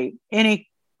Gary, any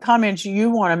comments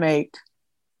you want to make?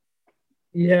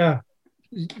 Yeah,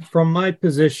 from my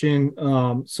position,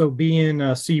 so being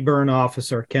a CBRN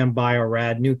officer, Chem Bio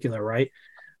Rad Nuclear, right?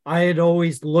 I had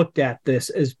always looked at this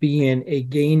as being a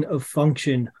gain of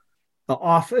function,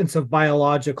 offensive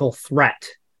biological threat.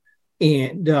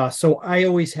 And so I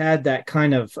always had that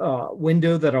kind of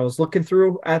window that I was looking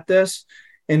through at this.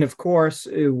 And of course,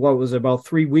 what was about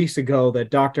 3 weeks ago that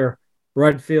Dr.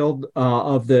 Redfield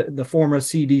of the former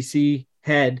CDC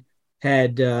head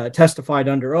had testified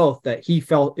under oath that he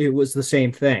felt it was the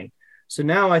same thing. So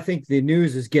now I think the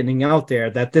news is getting out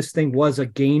there that this thing was a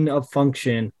gain of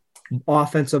function,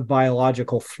 offensive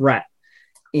biological threat.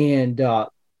 And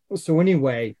so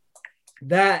anyway,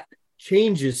 that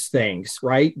changes things,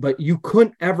 right? But you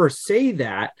couldn't ever say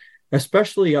that,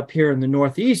 especially up here in the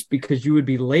Northeast, because you would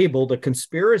be labeled a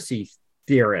conspiracy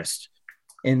theorist.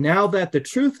 And now that the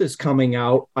truth is coming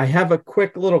out, I have a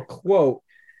quick little quote.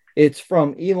 It's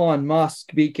from Elon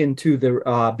Musk speaking to the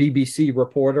BBC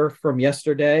reporter from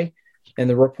yesterday. And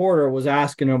the reporter was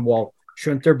asking him, well,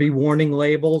 shouldn't there be warning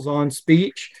labels on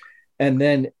speech? And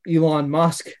then Elon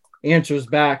Musk answers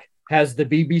back, has the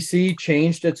BBC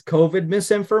changed its COVID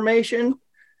misinformation?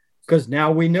 Because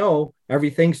now we know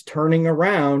everything's turning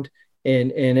around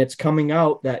and it's coming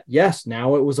out that, yes,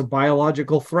 now it was a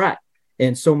biological threat.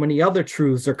 And so many other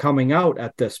truths are coming out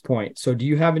at this point. So do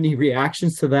you have any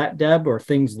reactions to that, Deb, or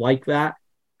things like that?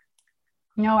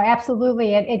 No,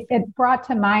 absolutely. It brought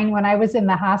to mind when I was in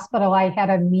the hospital, I had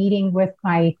a meeting with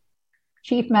my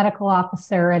chief medical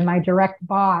officer and my direct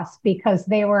boss because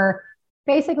they were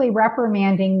basically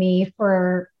reprimanding me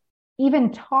for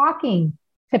even talking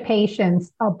to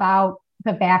patients about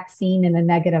the vaccine in a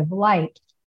negative light.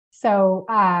 So,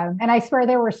 and I swear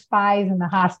there were spies in the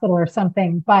hospital or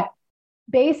something, but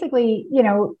basically,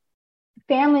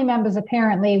 family members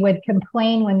apparently would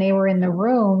complain when they were in the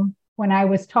room when I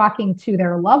was talking to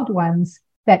their loved ones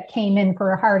that came in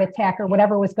for a heart attack or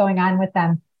whatever was going on with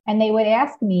them. And they would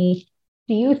ask me,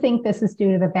 do you think this is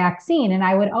due to the vaccine? And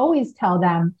I would always tell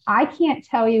them, I can't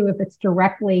tell you if it's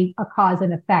directly a cause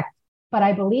and effect, but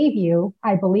I believe you.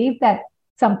 I believe that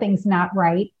something's not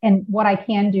right. And what I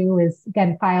can do is,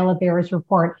 again, file a VAERS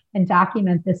report and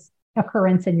document this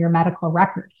occurrence in your medical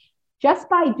record. Just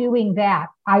by doing that,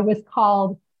 I was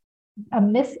called a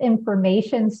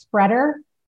misinformation spreader.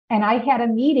 And I had a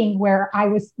meeting where I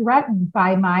was threatened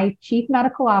by my chief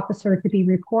medical officer to be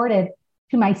reported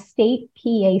to my state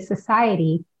PA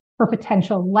society for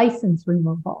potential license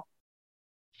removal,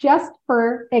 just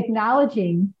for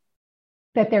acknowledging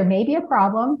that there may be a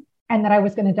problem and that I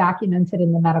was going to document it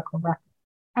in the medical record.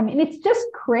 I mean, it's just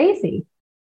crazy.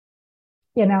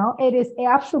 It is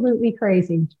absolutely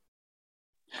crazy.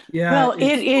 Yeah. Well,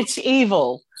 it's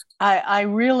evil. I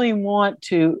really want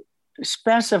to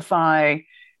specify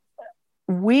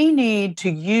we need to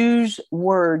use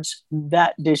words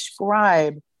that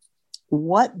describe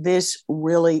what this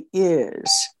really is,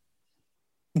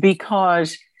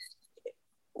 because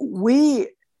we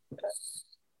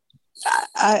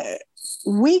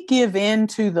give in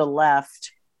to the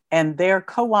left and they're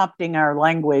co-opting our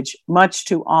language much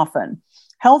too often.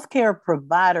 Healthcare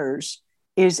providers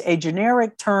is a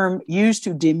generic term used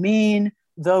to demean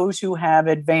those who have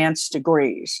advanced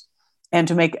degrees and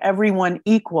to make everyone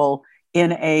equal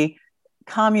in a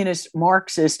communist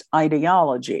Marxist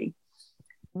ideology.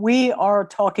 We are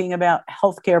talking about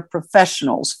healthcare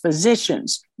professionals,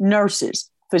 physicians,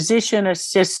 nurses, physician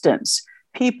assistants,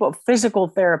 people, physical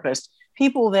therapists,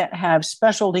 people that have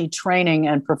specialty training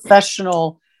and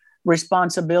professional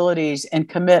responsibilities and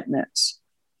commitments.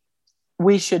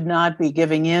 We should not be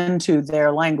giving in to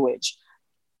their language.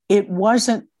 It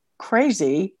wasn't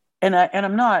crazy, and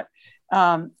I'm not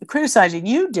criticizing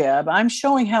you, Deb. I'm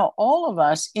showing how all of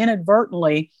us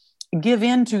inadvertently give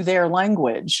in to their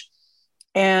language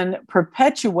and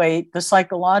perpetuate the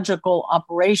psychological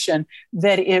operation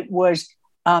that it was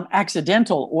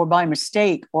accidental or by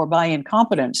mistake or by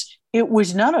incompetence. It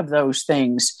was none of those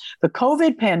things. The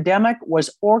COVID pandemic was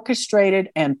orchestrated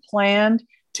and planned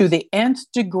to the nth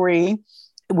degree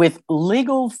with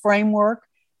legal framework,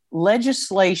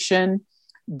 legislation,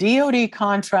 DoD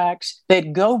contracts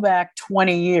that go back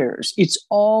 20 years. It's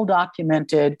all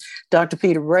documented. Dr.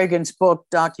 Peter Reagan's book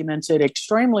documents it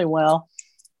extremely well.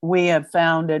 We have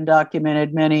found and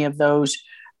documented many of those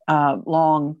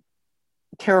long,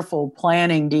 careful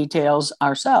planning details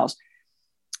ourselves.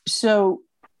 So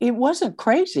it wasn't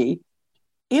crazy.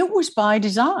 It was by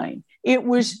design. It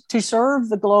was to serve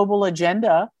the global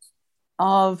agenda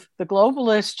of the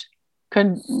globalist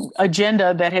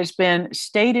agenda that has been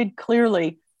stated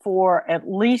clearly for at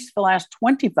least the last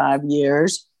 25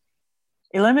 years: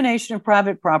 elimination of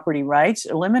private property rights,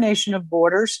 elimination of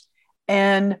borders,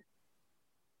 and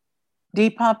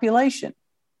depopulation.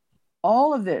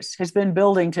 All of this has been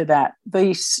building to that,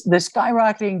 the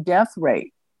skyrocketing death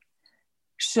rate.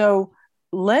 So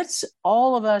let's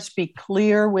all of us be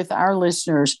clear with our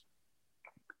listeners.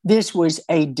 This was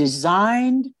a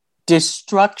designed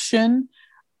destruction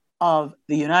of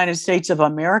the United States of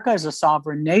America as a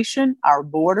sovereign nation, our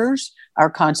borders, our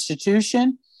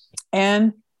Constitution,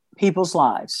 and people's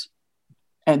lives.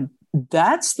 And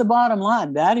that's the bottom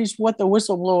line. That is what the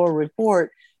Whistleblower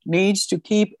Report needs to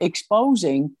keep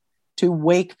exposing to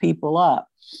wake people up.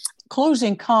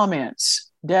 Closing comments,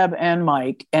 Deb and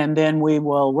Mike, and then we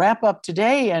will wrap up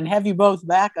today and have you both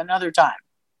back another time.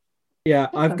 Yeah,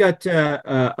 I've got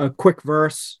a quick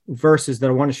verses that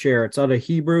I want to share. It's out of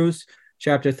Hebrews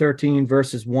chapter 13,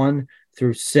 verses 1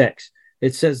 through 6.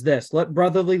 It says this: let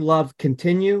brotherly love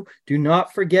continue. Do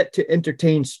not forget to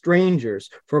entertain strangers,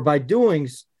 for by doing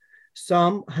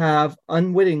Some have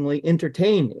unwittingly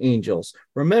entertained angels.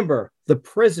 Remember the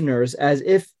prisoners as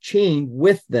if chained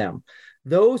with them.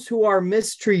 Those who are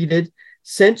mistreated,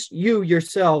 since you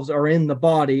yourselves are in the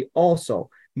body also.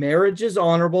 Marriage is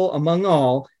honorable among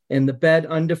all, and the bed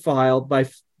undefiled,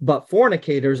 but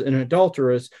fornicators and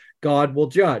adulterers God will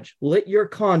judge. Let your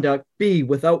conduct be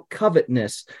without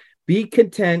covetousness. Be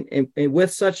content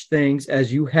with such things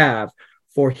as you have,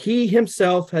 for he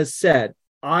himself has said,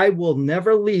 I will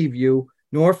never leave you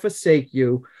nor forsake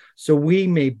you. So we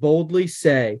may boldly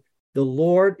say, the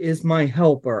Lord is my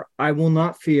helper. I will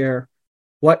not fear.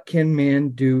 What can man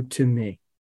do to me?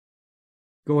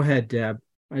 Go ahead, Deb.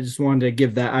 I just wanted to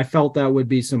give that. I felt that would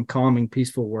be some calming,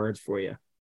 peaceful words for you.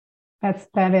 That's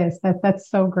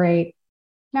so great.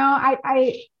 Now,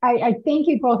 I thank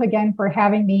you both again for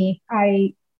having me.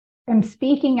 I am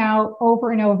speaking out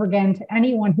over and over again to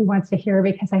anyone who wants to hear,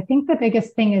 because I think the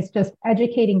biggest thing is just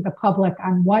educating the public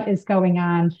on what is going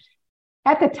on.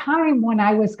 At the time when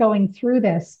I was going through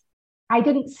this, I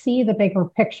didn't see the bigger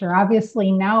picture.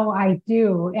 Obviously, now I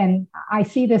do, and I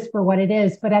see this for what it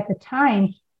is. But at the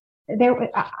time,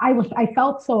 I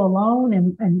felt so alone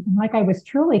and like I was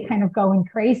truly kind of going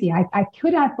crazy. I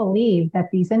could not believe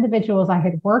that these individuals I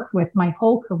had worked with my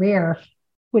whole career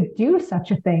would do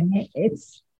such a thing.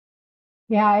 It's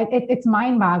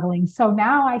mind-boggling. So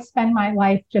now I spend my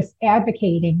life just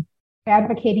advocating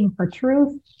for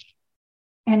truth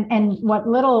and what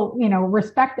little,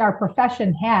 respect our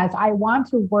profession has. I want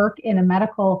to work in a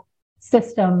medical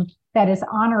system that is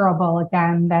honorable,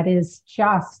 again, that is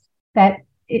just, that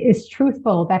is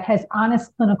truthful, that has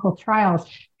honest clinical trials.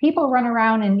 People run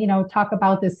around and, talk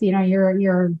about this,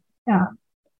 you're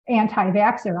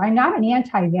anti-vaxxer. I'm not an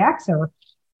anti-vaxxer.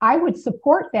 I would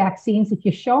support vaccines if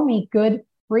you show me good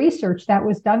research that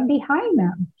was done behind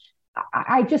them.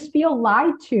 I just feel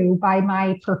lied to by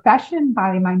my profession,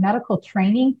 by my medical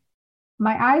training.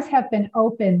 My eyes have been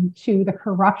open to the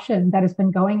corruption that has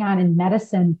been going on in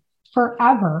medicine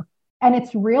forever. And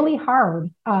it's really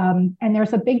hard. And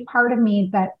there's a big part of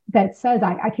me that says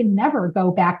I can never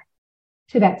go back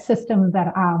to that system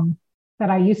that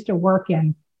I used to work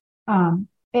in.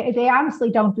 They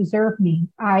honestly don't deserve me.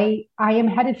 I am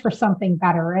headed for something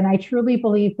better. And I truly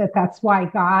believe that that's why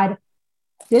God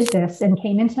did this and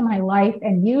came into my life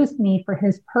and used me for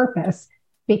his purpose,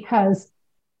 because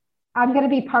I'm going to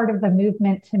be part of the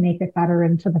movement to make it better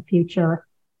into the future,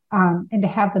 and to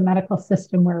have the medical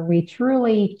system where we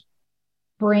truly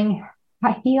bring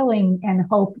a healing and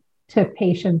hope to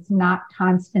patients, not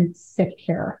constant sick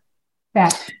care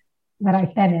that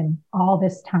I've been in all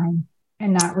this time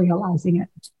and not realizing it.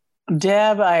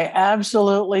 Deb, I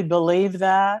absolutely believe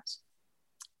that.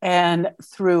 And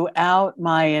throughout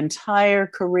my entire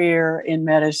career in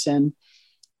medicine,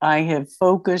 I have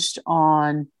focused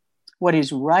on what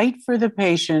is right for the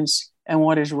patients and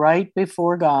what is right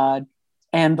before God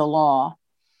and the law.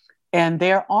 And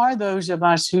there are those of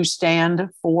us who stand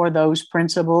for those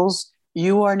principles.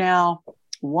 You are now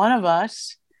one of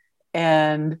us,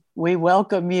 and we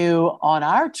welcome you on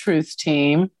our truth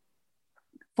team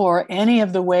for any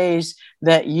of the ways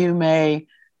that you may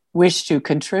wish to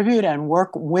contribute and work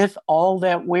with all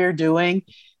that we're doing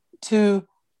to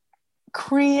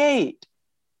create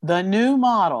the new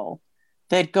model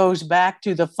that goes back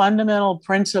to the fundamental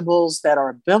principles that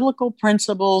are biblical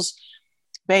principles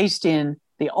based in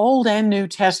the Old and New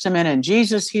Testament and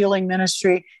Jesus' healing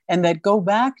ministry, and that go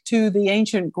back to the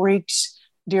ancient Greeks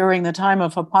during the time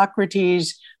of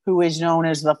Hippocrates, who is known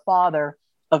as the father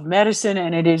of medicine.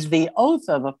 And it is the oath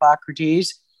of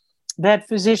Hippocrates that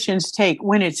physicians take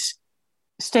when it's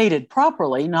stated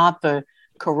properly, not the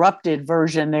corrupted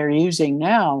version they're using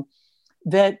now,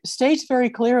 that states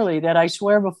very clearly that I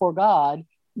swear before God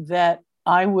that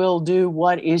I will do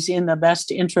what is in the best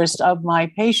interest of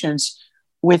my patients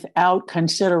without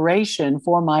consideration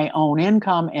for my own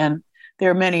income. And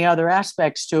there are many other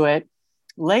aspects to it.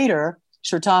 Later,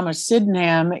 Sir Thomas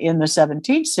Sydenham in the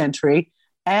 17th century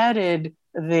added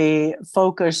the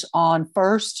focus on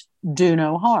first, do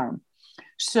no harm.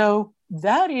 So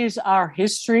that is our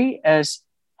history as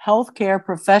healthcare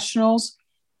professionals.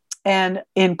 And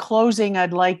in closing,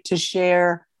 I'd like to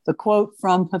share the quote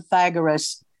from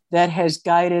Pythagoras that has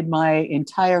guided my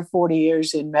entire 40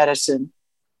 years in medicine.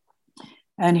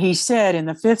 And he said in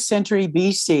the 5th century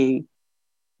BC,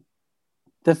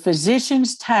 the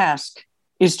physician's task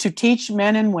is to teach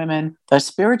men and women the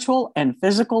spiritual and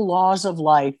physical laws of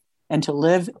life and to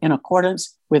live in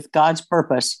accordance with God's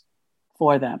purpose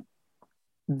for them.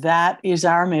 That is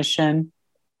our mission.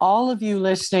 All of you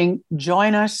listening,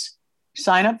 join us.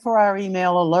 Sign up for our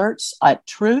email alerts at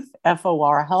truth,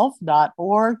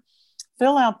 forhealth.org.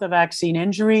 Fill out the vaccine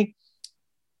injury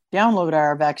Download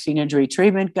our vaccine injury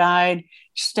treatment guide.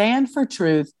 Stand for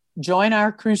truth. Join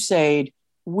our crusade.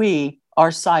 We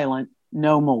are silent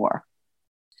no more.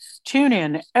 Tune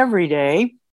in every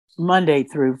day, Monday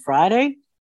through Friday,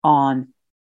 on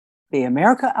the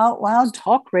America Out Loud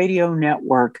Talk Radio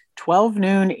Network, 12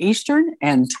 noon Eastern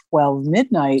and 12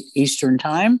 midnight Eastern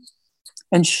Time,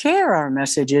 and share our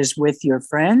messages with your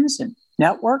friends and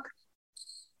network.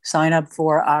 Sign up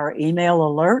for our email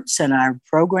alerts and our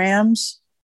programs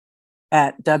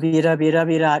at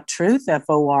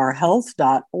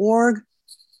www.truthforhealth.org,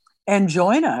 and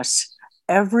join us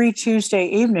every Tuesday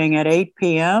evening at 8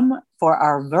 p.m. for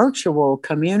our virtual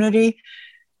community,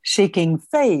 seeking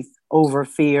faith over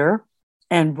fear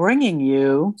and bringing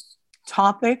you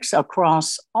topics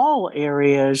across all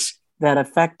areas that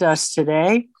affect us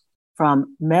today,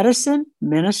 from medicine,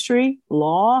 ministry,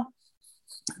 law,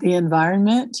 the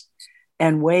environment,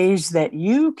 and ways that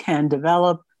you can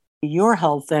develop your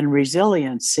health and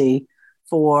resiliency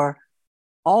for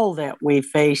all that we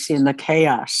face in the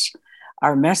chaos.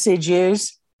 Our message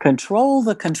is control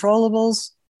the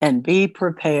controllables and be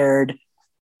prepared.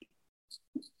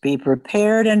 Be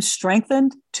prepared and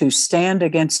strengthened to stand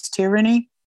against tyranny,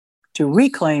 to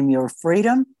reclaim your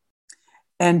freedom,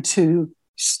 and to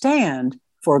stand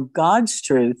for God's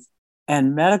truth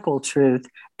and medical truth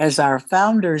as our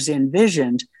founders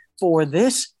envisioned for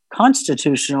this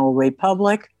constitutional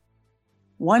republic,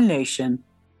 one nation,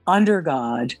 under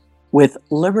God, with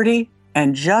liberty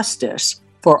and justice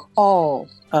for all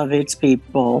of its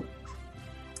people.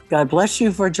 God bless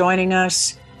you for joining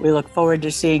us. We look forward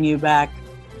to seeing you back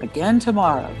again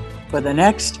tomorrow for the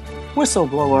next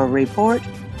Whistleblower Report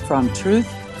from Truth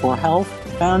for Health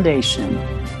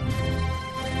Foundation.